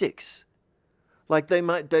statistics. Like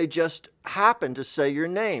they just happen to say your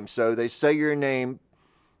name. So they say your name,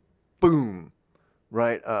 boom,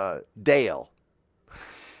 right? Dale.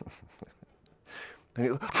 And he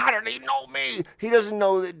goes, how did he know me? He doesn't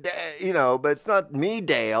know that, but it's not me,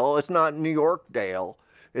 Dale. It's not New York Dale.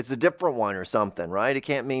 It's a different one or something, right? It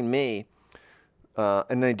can't mean me.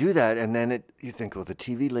 And they do that, and then you think, well, the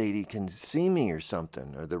TV lady can see me or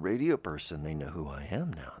something, or the radio person, they know who I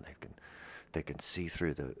am now. They can see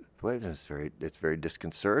through the waves. It's very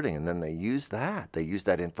disconcerting. And then they use that. They use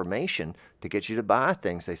that information to get you to buy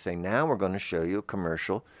things. They say, now we're going to show you a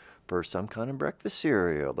commercial for some kind of breakfast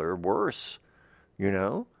cereal or worse.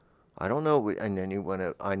 I don't know. And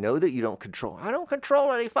then I know that you don't control. I don't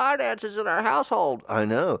control any finances in our household. I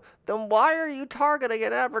know. Then why are you targeting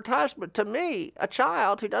an advertisement to me, a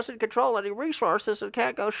child who doesn't control any resources and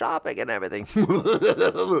can't go shopping and everything?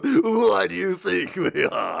 Why do you think we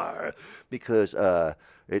are? Because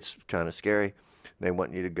it's kind of scary. They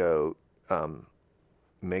want you to go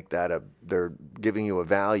make that they're giving you a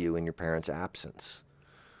value in your parents' absence.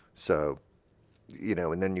 So,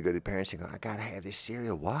 and then you go to the parents and you go, I got to have this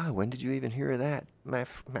cereal. Why? When did you even hear of that? My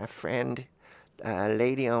friend,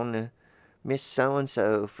 lady on the Miss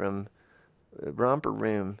So-and-so from Romper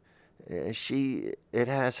Room, it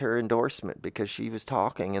has her endorsement because she was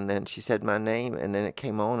talking and then she said my name and then it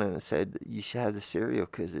came on and it said, you should have the cereal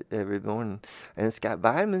because every morning, and it's got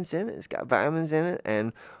vitamins in it.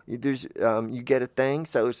 And there's, you get a thing.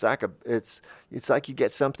 So it's like it's like you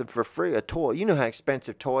get something for free, a toy. You know how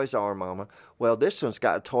expensive toys are, Mama. Well, this one's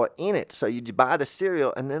got a toy in it. So you buy the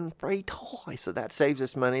cereal and then free toy. So that saves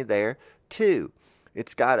us money there too.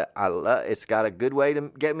 It's got a good way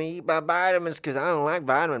to get me eat my vitamins because I don't like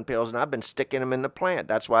vitamin pills, and I've been sticking them in the plant.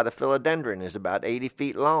 That's why the philodendron is about 80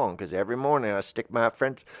 feet long, because every morning I stick my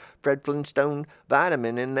Fred Flintstone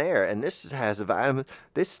vitamin in there, and this has a vitamin.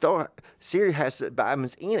 This cereal has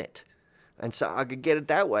vitamins in it, and so I could get it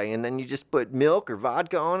that way. And then you just put milk or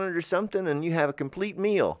vodka on it or something, and you have a complete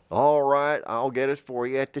meal. All right, I'll get it for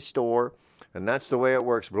you at the store. And that's the way it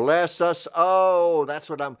works. Bless us. Oh, that's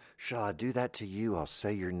what shall I do that to you? I'll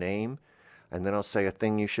say your name, and then I'll say a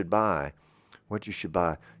thing you should buy. What you should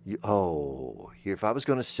buy. Here, if I was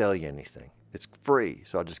going to sell you anything, it's free,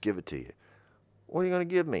 so I'll just give it to you. What are you going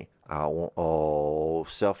to give me?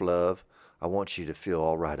 Self-love. I want you to feel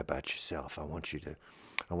all right about yourself. I want you to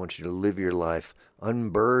live your life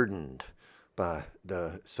unburdened by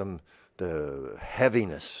the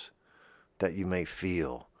heaviness that you may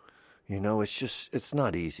feel. You know, it's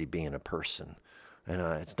not easy being a person, and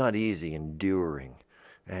it's not easy enduring.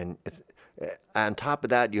 And on top of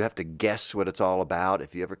that, you have to guess what it's all about.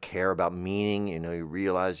 If you ever care about meaning, you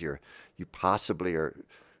realize you possibly are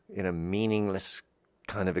in a meaningless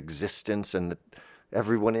kind of existence, and that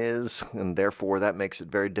everyone is, and therefore that makes it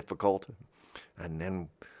very difficult. And then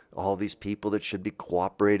all these people that should be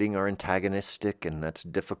cooperating are antagonistic, and that's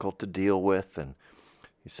difficult to deal with. And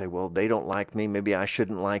you say, well, they don't like me, maybe I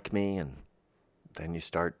shouldn't like me. And then you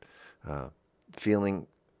start feeling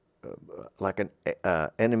like an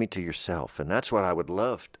enemy to yourself. And that's what I would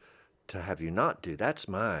love to have you not do. That's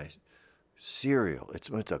my cereal.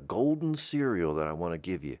 It's a golden cereal that I want to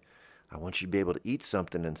give you. I want you to be able to eat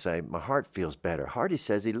something and say, my heart feels better. Hearty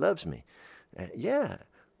says he loves me. Yeah,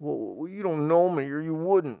 well, you don't know me, or you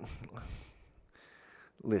wouldn't.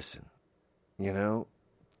 Listen,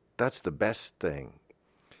 that's the best thing.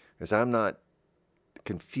 Because I'm not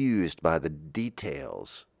confused by the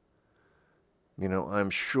details.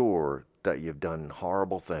 I'm sure that you've done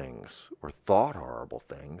horrible things or thought horrible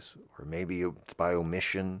things, or maybe it's by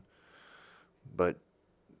omission. But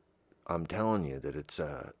I'm telling you that it's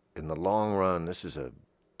in the long run, this is a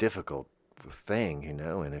difficult thing, and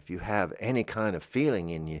if you have any kind of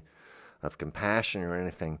feeling in you of compassion or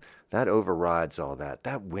anything, that overrides all that.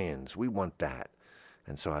 That wins. We want that.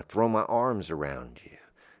 And so I throw my arms around you.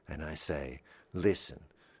 And I say, listen,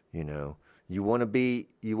 you want to be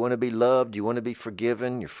loved, you want to be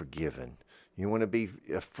forgiven, you're forgiven. You want to be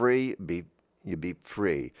free, you be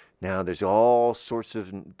free. Now there's all sorts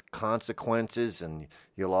of consequences, and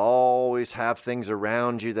you'll always have things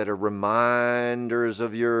around you that are reminders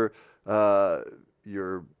of your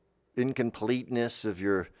incompleteness, of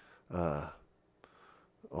your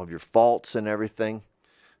faults and everything.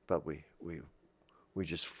 But we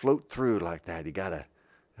just float through like that. You gotta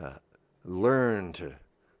learn to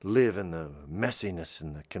live in the messiness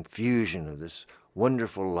and the confusion of this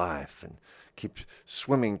wonderful life, and keep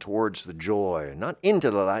swimming towards the joy, and not into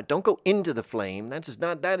the light. Don't go into the flame. That is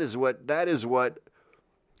what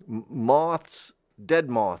dead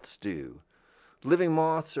moths do. Living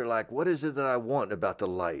moths are like, what is it that I want about the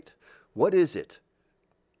light? What is it?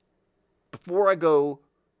 Before I go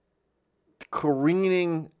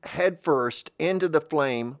careening headfirst into the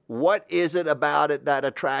flame, what is it about it that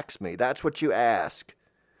attracts me? That's what you ask.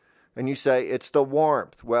 And you say, it's the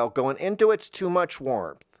warmth. Well, going into it's too much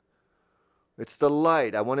warmth. It's the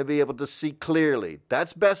light. I want to be able to see clearly.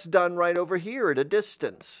 That's best done right over here at a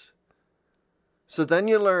distance. So then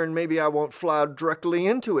you learn, maybe I won't fly directly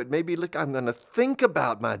into it. Maybe I'm going to think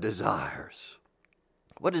about my desires.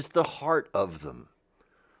 What is the heart of them?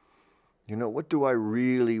 What do I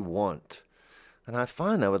really want? And I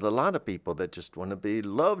find that with a lot of people that just want to be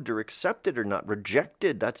loved or accepted or not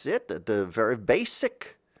rejected. That's it, the very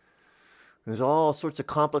basic. There's all sorts of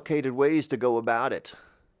complicated ways to go about it.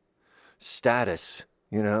 Status,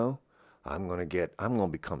 I'm going to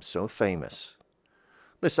become so famous.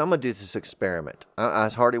 Listen, I'm going to do this experiment.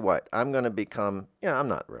 As Hearty White, I'm going to become, I'm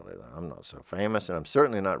not so famous, and I'm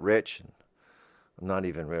certainly not rich, and I'm not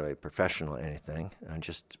even really professional at anything. I'm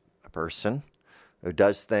just a person who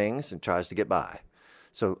does things and tries to get by.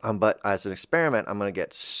 So, but as an experiment, I'm going to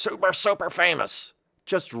get super, super famous.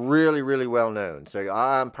 Just really, really well known. So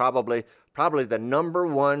I'm probably the number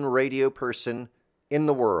one radio person in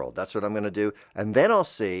the world. That's what I'm going to do. And then I'll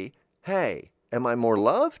see, hey, am I more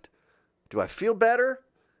loved? Do I feel better?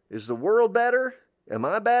 Is the world better? Am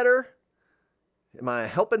I better? Am I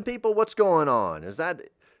helping people? What's going on? Did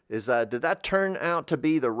that turn out to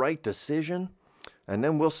be the right decision? And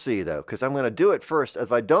then we'll see, though, because I'm going to do it first.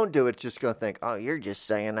 If I don't do it, it's just going to think, oh, you're just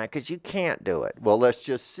saying that because you can't do it. Well, let's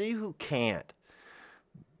just see who can't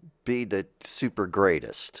be the super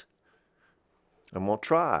greatest. And we'll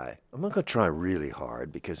try. I'm not going to try really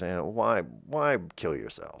hard because why kill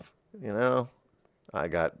yourself? You know,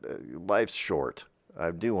 life's short.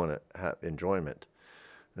 I do want to have enjoyment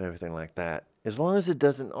and everything like that. As long as it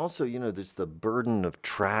doesn't also, there's the burden of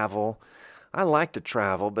travel. I like to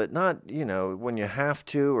travel, but not, when you have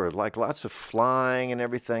to, or like lots of flying and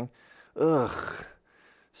everything. Ugh.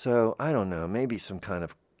 So I don't know, maybe some kind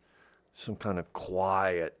of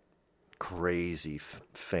quiet, crazy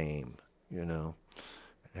fame,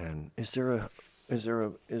 And is there a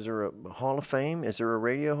Hall of Fame? Is there a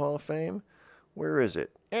Radio Hall of Fame? Where is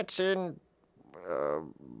it? It's in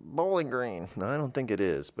Bowling Green. No, I don't think it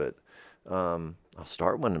is, but I'll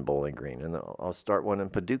start one in Bowling Green, and I'll start one in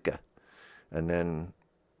Paducah, and then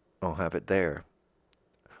I'll have it there.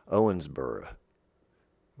 Owensboro.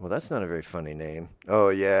 Well, that's not a very funny name. Oh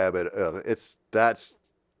yeah, but it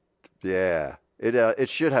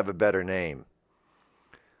should have a better name.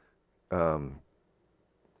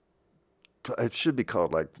 It should be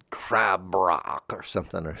called like Crab Rock or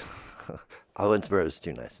something. Or Owensboro is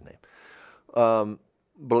too nice a name.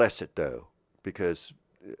 Bless it though, because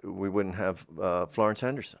we wouldn't have Florence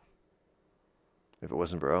Henderson if it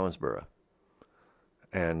wasn't for Owensboro.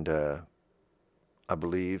 And I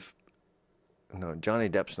believe, no, Johnny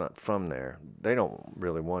Depp's not from there. They don't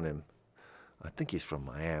really want him. I think he's from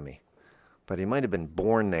Miami. But he might have been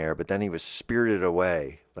born there, but then he was spirited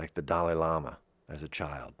away like the Dalai Lama as a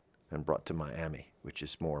child and brought to Miami, which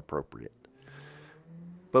is more appropriate.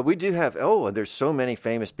 But we do have, there's so many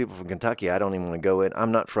famous people from Kentucky, I don't even want to go in.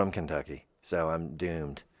 I'm not from Kentucky, so I'm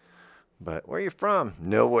doomed. But where are you from?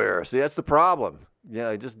 Nowhere. See, that's the problem.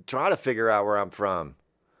 Just try to figure out where I'm from.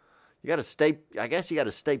 You got to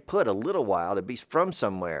stay put a little while to be from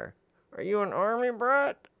somewhere. Are you an Army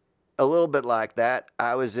brat? A little bit like that.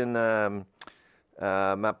 I was in,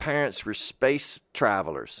 my parents were space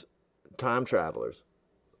travelers, time travelers.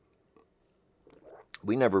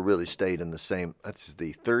 We never really stayed in the same. That's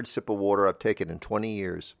the third sip of water I've taken in 20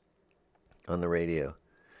 years on the radio.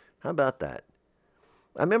 How about that?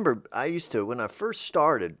 I remember when I first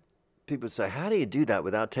started, people would say, how do you do that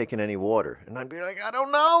without taking any water? And I'd be like, I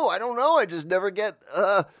don't know. I just never get,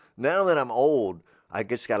 now that I'm old, I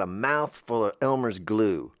just got a mouth full of Elmer's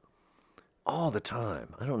glue all the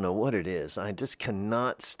time. I don't know what it is. I just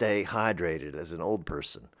cannot stay hydrated as an old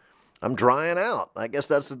person. I'm drying out. I guess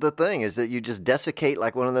that's the thing, is that you just desiccate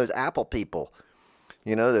like one of those apple people.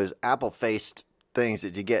 Those apple-faced things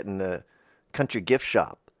that you get in the country gift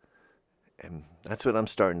shop. And that's what I'm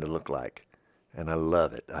starting to look like. And I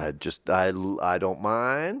love it. I don't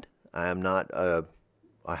mind. I am not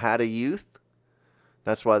I had a youth.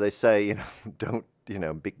 That's why they say, don't,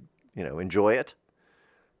 enjoy it,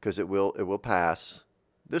 because it will pass.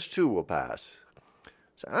 This too will pass.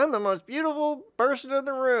 So I'm the most beautiful person in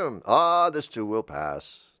the room. This too will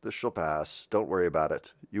pass. This shall pass. Don't worry about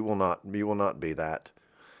it. You will not be that.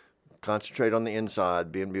 Concentrate on the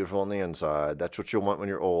inside, being beautiful on the inside. That's what you'll want when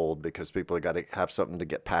you're old, because people have got to have something to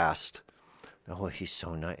get past. Oh, he's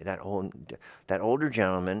so nice. That older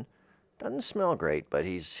gentleman doesn't smell great, but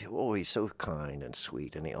he's so kind and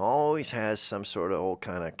sweet, and he always has some sort of old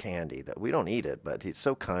kind of candy that we don't eat it, but he's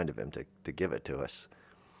so kind of him to give it to us.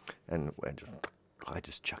 And I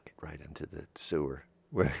just chuck it right into the sewer.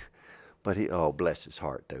 But bless his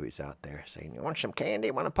heart, though, he's out there saying, you want some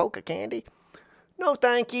candy? Want a poke of candy? No,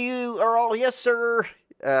 thank you. Or, yes, sir.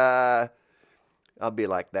 I'll be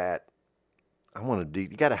like that. You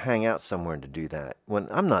got to hang out somewhere to do that. When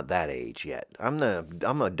I'm not that age yet. I'm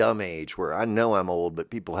a dumb age where I know I'm old,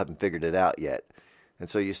 but people haven't figured it out yet. And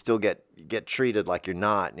so you still get treated like you're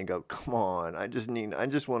not, and you go, come on, I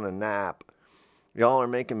just want a nap. Y'all are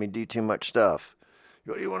making me do too much stuff.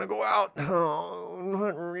 You want to go out? Oh,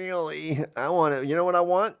 not really. You know what I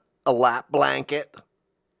want? A lap blanket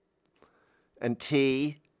and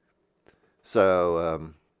tea.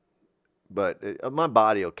 So, but my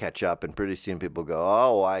body will catch up, and pretty soon people go,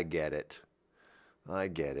 oh, I get it.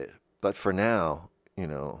 But for now,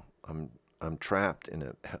 I'm trapped in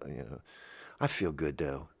a, I feel good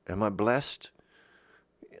though. Am I blessed?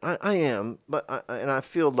 I am, and I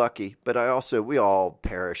feel lucky, but we all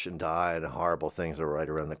perish and die, and horrible things are right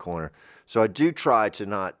around the corner. So I do try to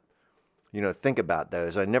not, think about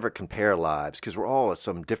those. I never compare lives, because we're all at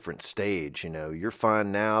some different stage. You're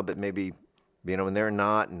fine now, but maybe, when they're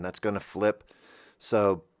not, and that's going to flip.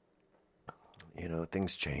 So,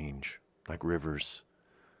 things change, like rivers,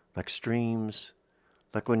 like streams,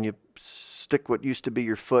 like when you stick what used to be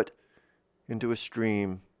your foot into a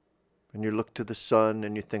stream, and you look to the sun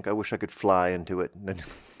and you think, I wish I could fly into it. And then,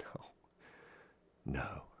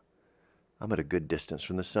 no. I'm at a good distance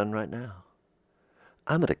from the sun right now.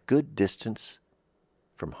 I'm at a good distance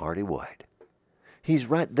from Hearty White. He's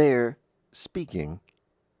right there speaking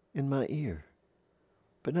in my ear,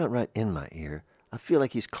 but not right in my ear. I feel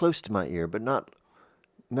like he's close to my ear, but not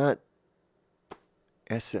what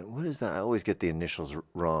is that? I always get the initials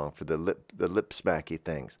wrong for the lip smacky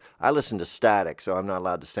things. I listen to static, so I'm not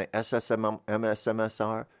allowed to say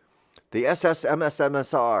SSMSR. The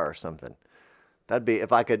SSMSMSR or something. That'd be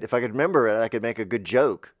if I could remember it, I could make a good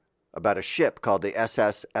joke about a ship called the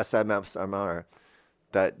SSMSR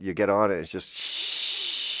that you get on it, it's just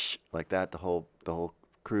shh like that the whole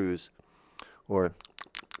cruise. Or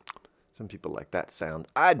some people like that sound.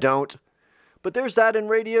 I don't. But there's that in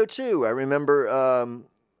radio, too. I remember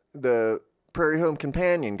the Prairie Home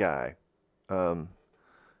Companion guy. His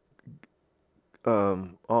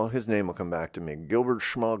name will come back to me. Gilbert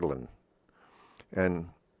Schmoglin. And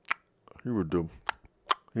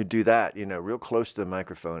he'd do that, real close to the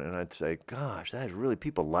microphone. And I'd say, gosh, that is really,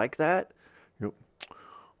 people like that?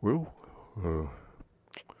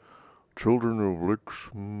 Children of Licks,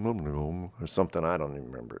 or something. I don't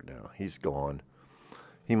even remember it now. He's gone.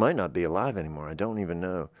 He might not be alive anymore. I don't even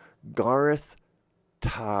know. Gareth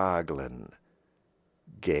Toglin.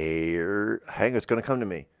 Hang on, it's going to come to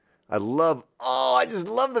me. I just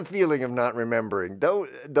love the feeling of not remembering.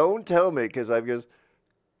 Don't tell me, because I've just...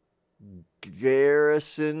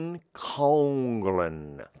 Garrison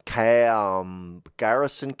Conglin.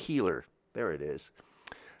 Garrison Keeler. There it is.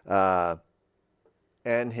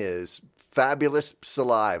 And his fabulous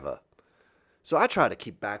saliva. So I try to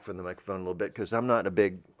keep back from the microphone a little bit because so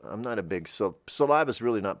saliva's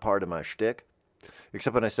really not part of my shtick,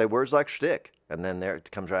 except when I say words like shtick, and then there it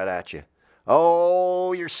comes right at you.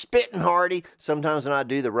 Oh, you're spitting, Hearty. Sometimes when I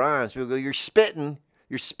do the rhymes, people go, you're spitting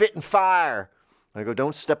fire. I go,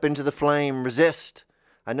 don't step into the flame, resist.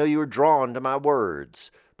 I know you were drawn to my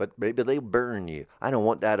words, but maybe they burn you. I don't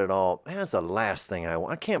want that at all. Man, that's the last thing I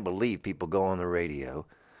want. I can't believe people go on the radio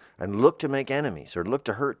and look to make enemies or look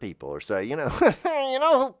to hurt people or say,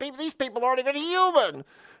 these people aren't even human.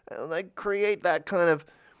 And they create that kind of,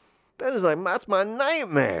 that's my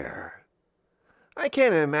nightmare. I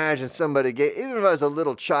can't imagine somebody, even if I was a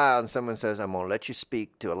little child and someone says, I'm going to let you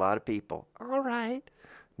speak to a lot of people. All right.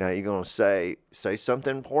 Now you're going to say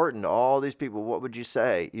something important to all these people. What would you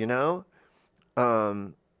say?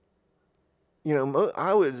 I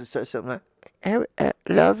would say something like,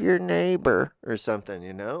 love your neighbor or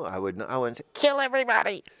something, I wouldn't say, kill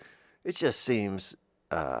everybody. It just seems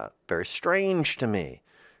very strange to me.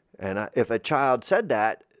 And if a child said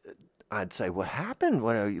that, I'd say, what happened?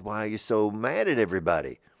 Why are you so mad at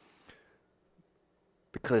everybody?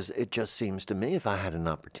 Because it just seems to me if I had an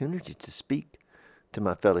opportunity to speak to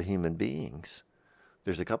my fellow human beings,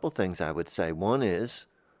 there's a couple things I would say. One is,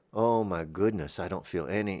 oh my goodness, I don't feel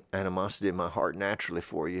any animosity in my heart naturally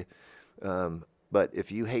for you. But if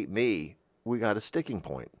you hate me, we got a sticking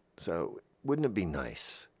point. So wouldn't it be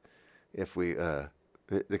nice if we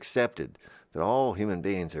accepted that all human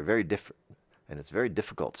beings are very different, and it's very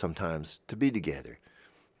difficult sometimes to be together,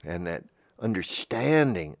 and that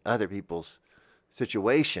understanding other people's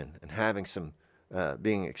situation and having some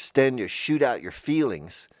shoot out your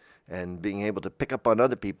feelings and being able to pick up on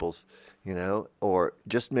other people's, or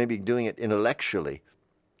just maybe doing it intellectually,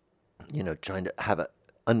 trying to have an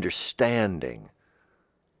understanding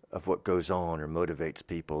of what goes on or motivates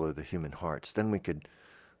people or the human hearts, then we could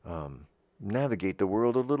navigate the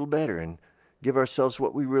world a little better and give ourselves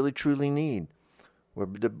what we really truly need. We're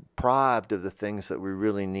deprived of the things that we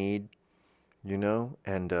really need,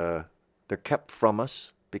 and they're kept from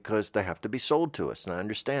us because they have to be sold to us. And I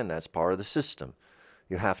understand that's part of the system.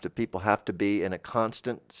 People have to be in a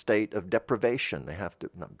constant state of deprivation.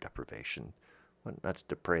 Not deprivation, that's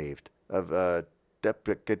depraved, of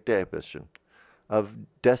deprivation, of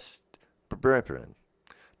desperation.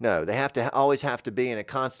 No, they always have to be in a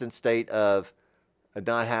constant state of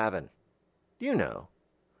not having,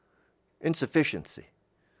 insufficiency,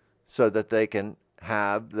 so that they can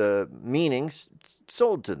have the meanings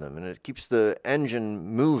sold to them, and it keeps the engine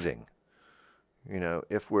moving.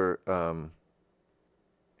 If we're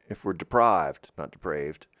deprived, not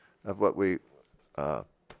depraved, of what we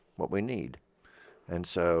need. And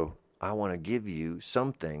so I want to give you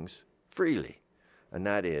some things freely, and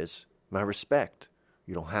that is my respect.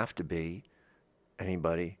 You don't have to be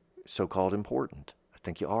anybody so-called important. I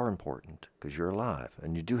think you are important because you're alive,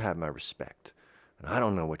 and you do have my respect. And I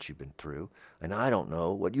don't know what you've been through, and I don't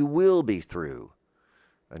know what you will be through.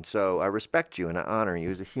 And so I respect you, and I honor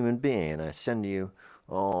you as a human being, and I send you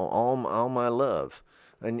all my love.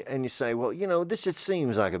 And you say, well, this just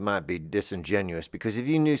seems like it might be disingenuous, because if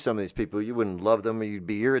you knew some of these people, you wouldn't love them, or you'd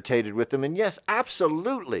be irritated with them. And yes,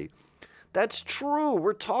 absolutely, That's true.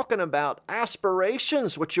 We're talking about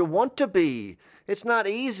aspirations, what you want to be. It's not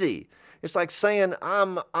easy. It's like saying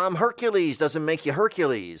I'm Hercules doesn't make you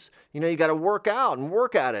Hercules. You got to work out and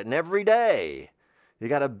work at it, and every day you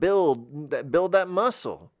got to build that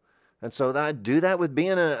muscle. And so I do that with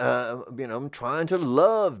being I'm trying to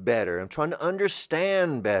love better. I'm trying to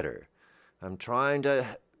understand better. I'm trying to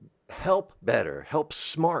help better, help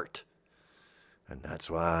smart. And that's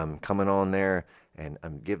why I'm coming on there and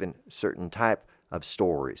I'm giving certain type of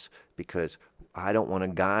stories, because I don't want to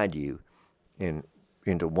guide you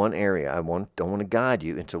into one area. Don't want to guide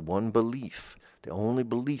you into one belief. The only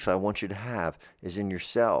belief I want you to have is in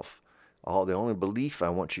yourself. The only belief I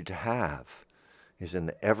want you to have is in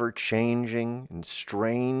the ever-changing and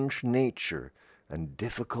strange nature and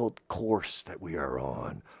difficult course that we are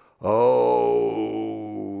on.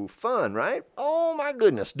 Oh, fun, right? Oh, my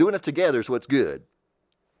goodness. Doing it together is what's good.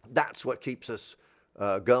 That's what keeps us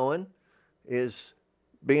going, is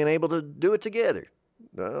being able to do it together.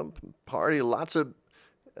 Party, lots of,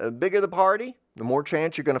 bigger the party, the more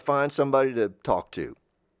chance you're going to find somebody to talk to.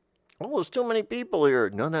 Oh, there's too many people here.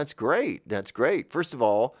 No, that's great. That's great. First of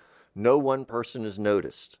all, no one person is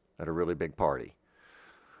noticed at a really big party.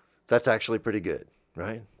 That's actually pretty good,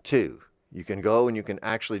 right? 2, you can go and you can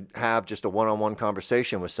actually have just a one-on-one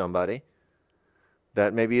conversation with somebody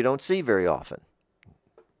that maybe you don't see very often.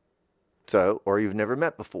 Or you've never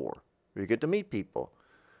met before. Or you get to meet people.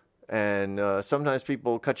 And sometimes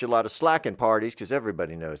people cut you a lot of slack in parties because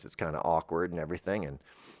everybody knows it's kind of awkward and everything. And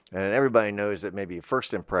everybody knows that maybe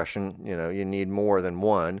first impression, you need more than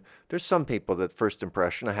one. There's some people that first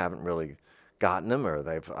impression I haven't really gotten them, or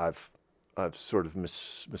I've sort of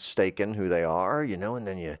mistaken who they are, and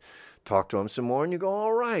then you talk to them some more and you go,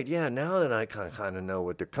 all right, yeah, now that I kind of know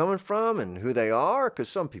what they're coming from and who they are, because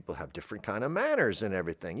some people have different kind of manners and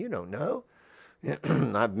everything. You don't know.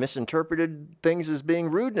 I've misinterpreted things as being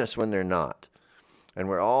rudeness when they're not. And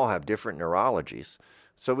we all have different neurologies.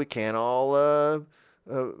 So we can't all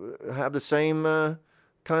have the same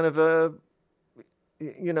kind of,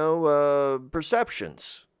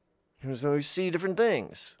 perceptions. So we see different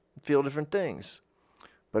things, feel different things.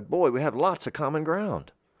 But boy, we have lots of common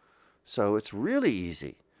ground. So it's really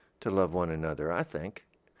easy to love one another, I think,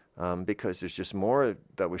 because there's just more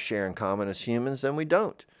that we share in common as humans than we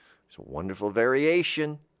don't. It's a wonderful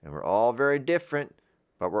variation, and we're all very different,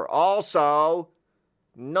 but we're also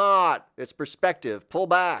not. It's perspective. Pull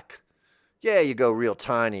back. Yeah, you go real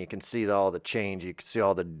tiny. You can see all the change. You can see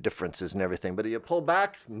all the differences and everything. But if you pull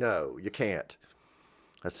back, no, you can't.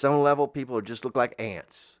 At some level, people just look like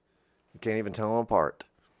ants. You can't even tell them apart.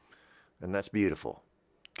 And that's beautiful,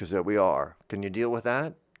 because we are. Can you deal with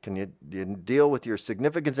that? Can you deal with your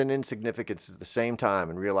significance and insignificance at the same time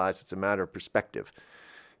and realize it's a matter of perspective?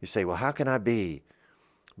 You say, well, how can I be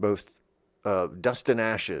both dust and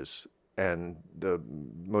ashes and the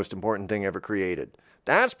most important thing ever created?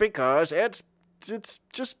 That's because it's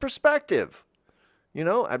just perspective.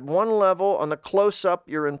 At one level, on the close-up,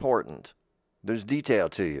 you're important. There's detail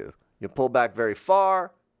to you. You pull back very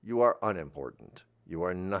far, you are unimportant. You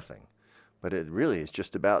are nothing. But it really is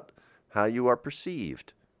just about how you are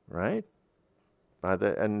perceived, right?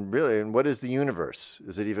 And what is the universe?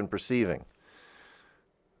 Is it even perceiving?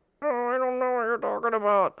 Oh, I don't know what you're talking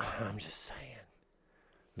about. I'm just saying.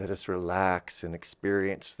 Let us relax and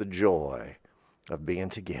experience the joy of being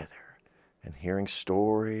together and hearing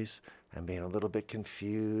stories and being a little bit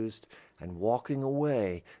confused and walking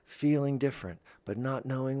away feeling different but not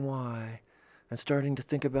knowing why, and starting to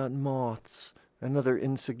think about moths and other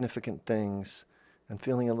insignificant things and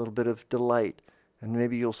feeling a little bit of delight. And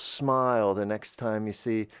maybe you'll smile the next time you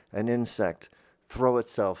see an insect throw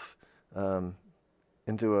itself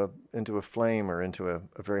into a flame or into a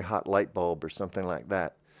very hot light bulb or something like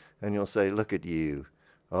that. And you'll say, look at you,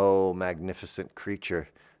 oh, magnificent creature,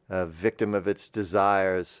 a victim of its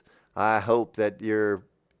desires. I hope that you're,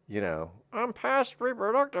 I'm past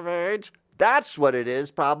reproductive age. That's what it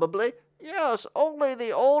is, probably. Yes, only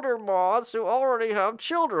the older moths who already have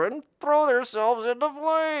children throw themselves into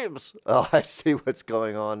flames. Oh, I see what's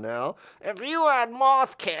going on now. If you had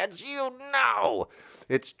moth kids, you'd know.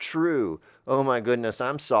 It's true. Oh, my goodness,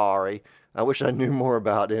 I'm sorry. I wish I knew more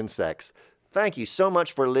about insects. Thank you so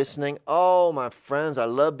much for listening. Oh, my friends, I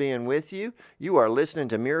love being with you. You are listening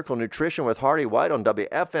to Miracle Nutrition with Hearty White on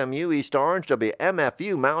WFMU East Orange,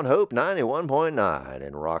 WMFU Mount Hope 91.9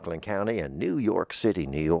 in Rockland County and New York City,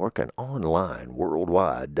 New York, and online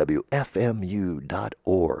worldwide, WFMU.org.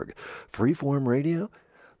 Freeform radio,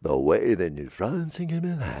 the way that New France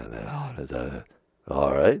can.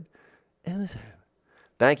 All right.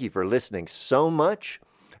 Thank you for listening so much,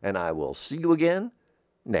 and I will see you again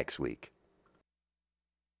next week.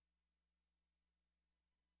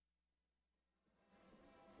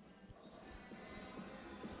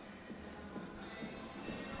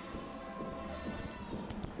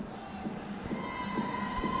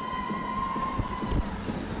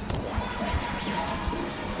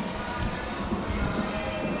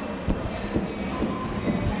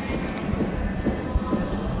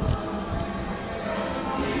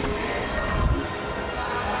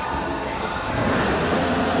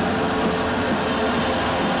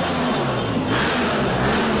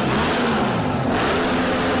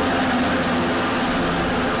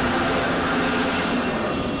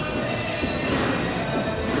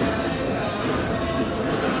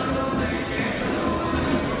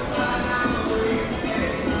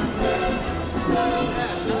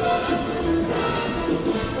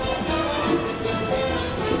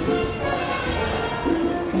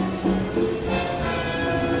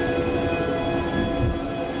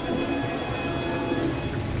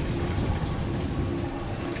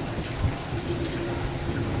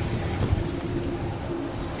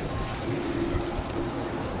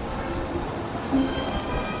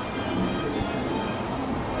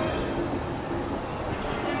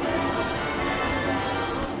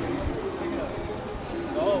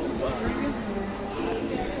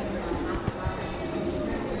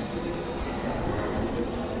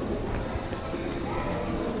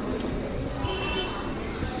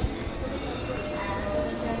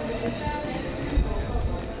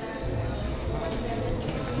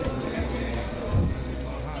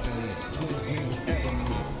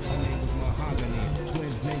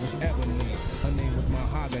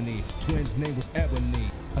 mahogany. Twins' name was Ebony.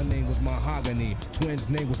 Her name was Mahogany. Twins'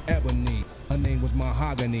 name was Ebony. Her name was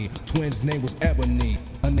Mahogany. Twins' name was Ebony.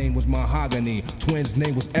 Her name was Mahogany. Twins'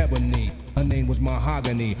 name was Ebony. Her name was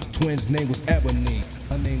Mahogany. Twins' name was Ebony.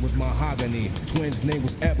 Her name was Mahogany. Twins' name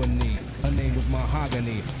was Ebony. Her name was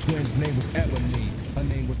Mahogany. Twins' name was Ebony. Her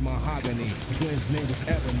name was Mahogany. Twins' name was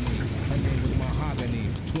Ebony. Her name was Mahogany.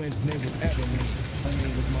 Twins' name was Ebony. Her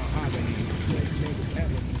name was Mahogany. Twins' name was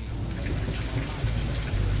Ebony.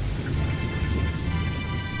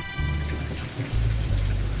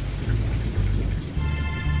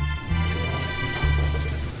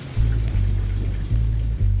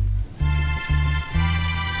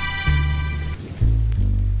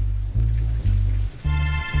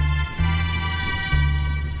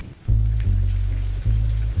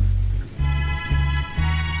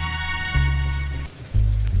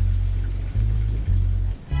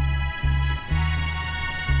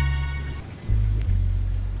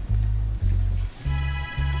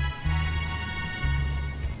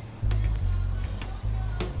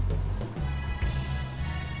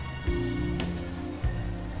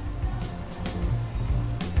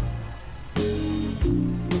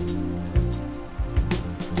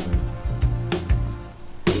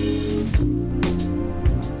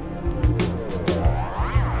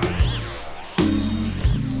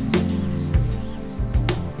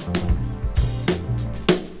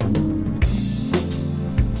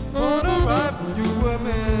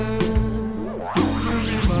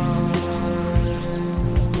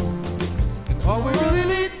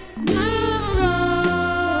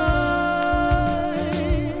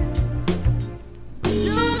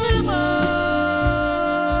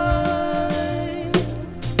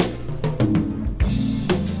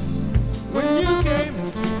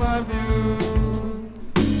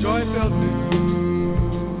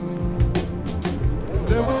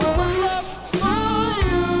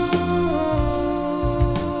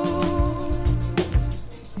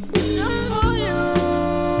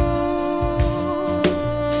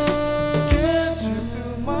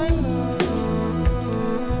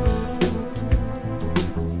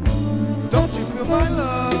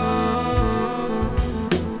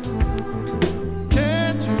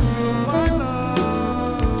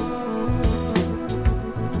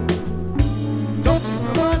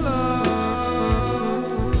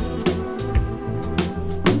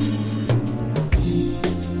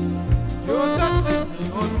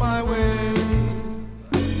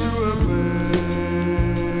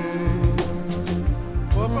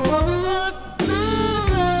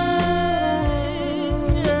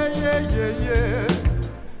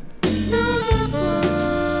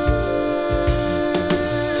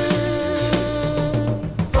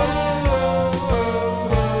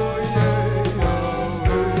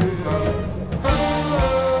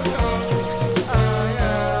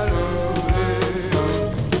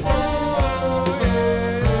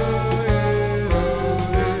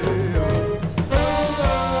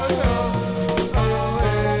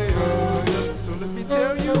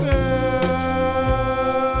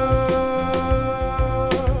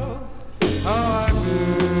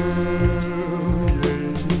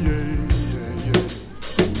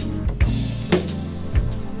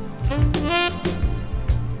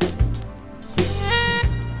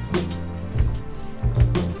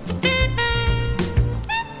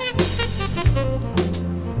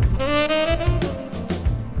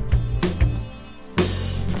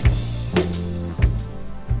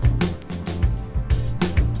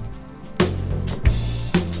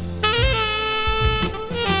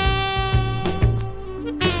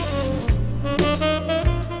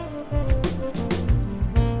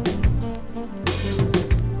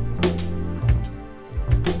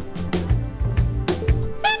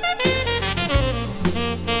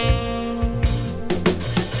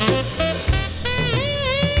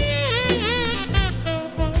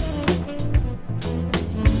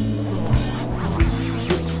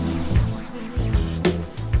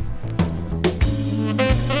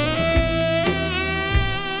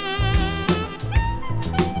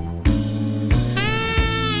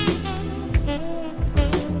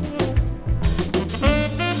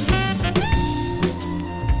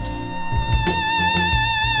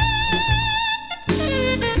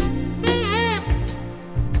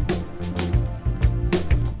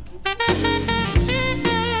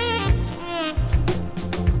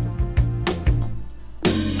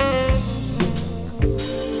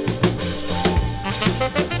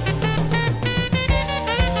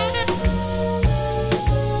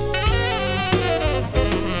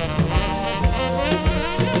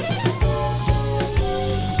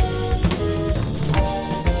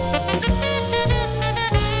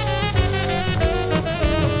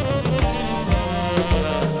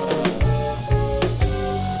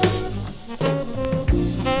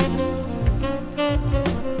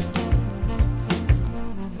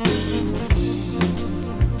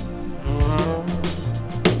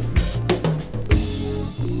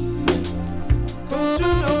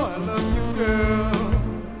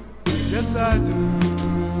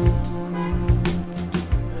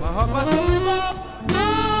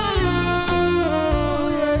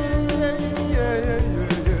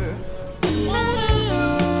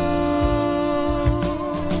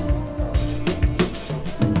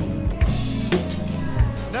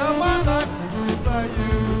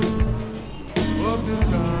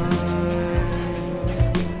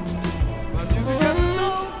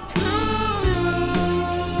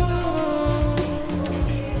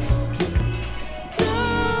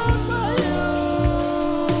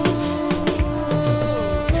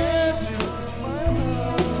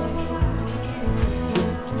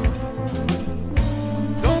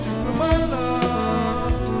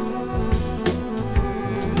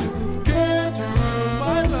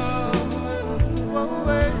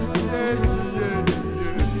 over.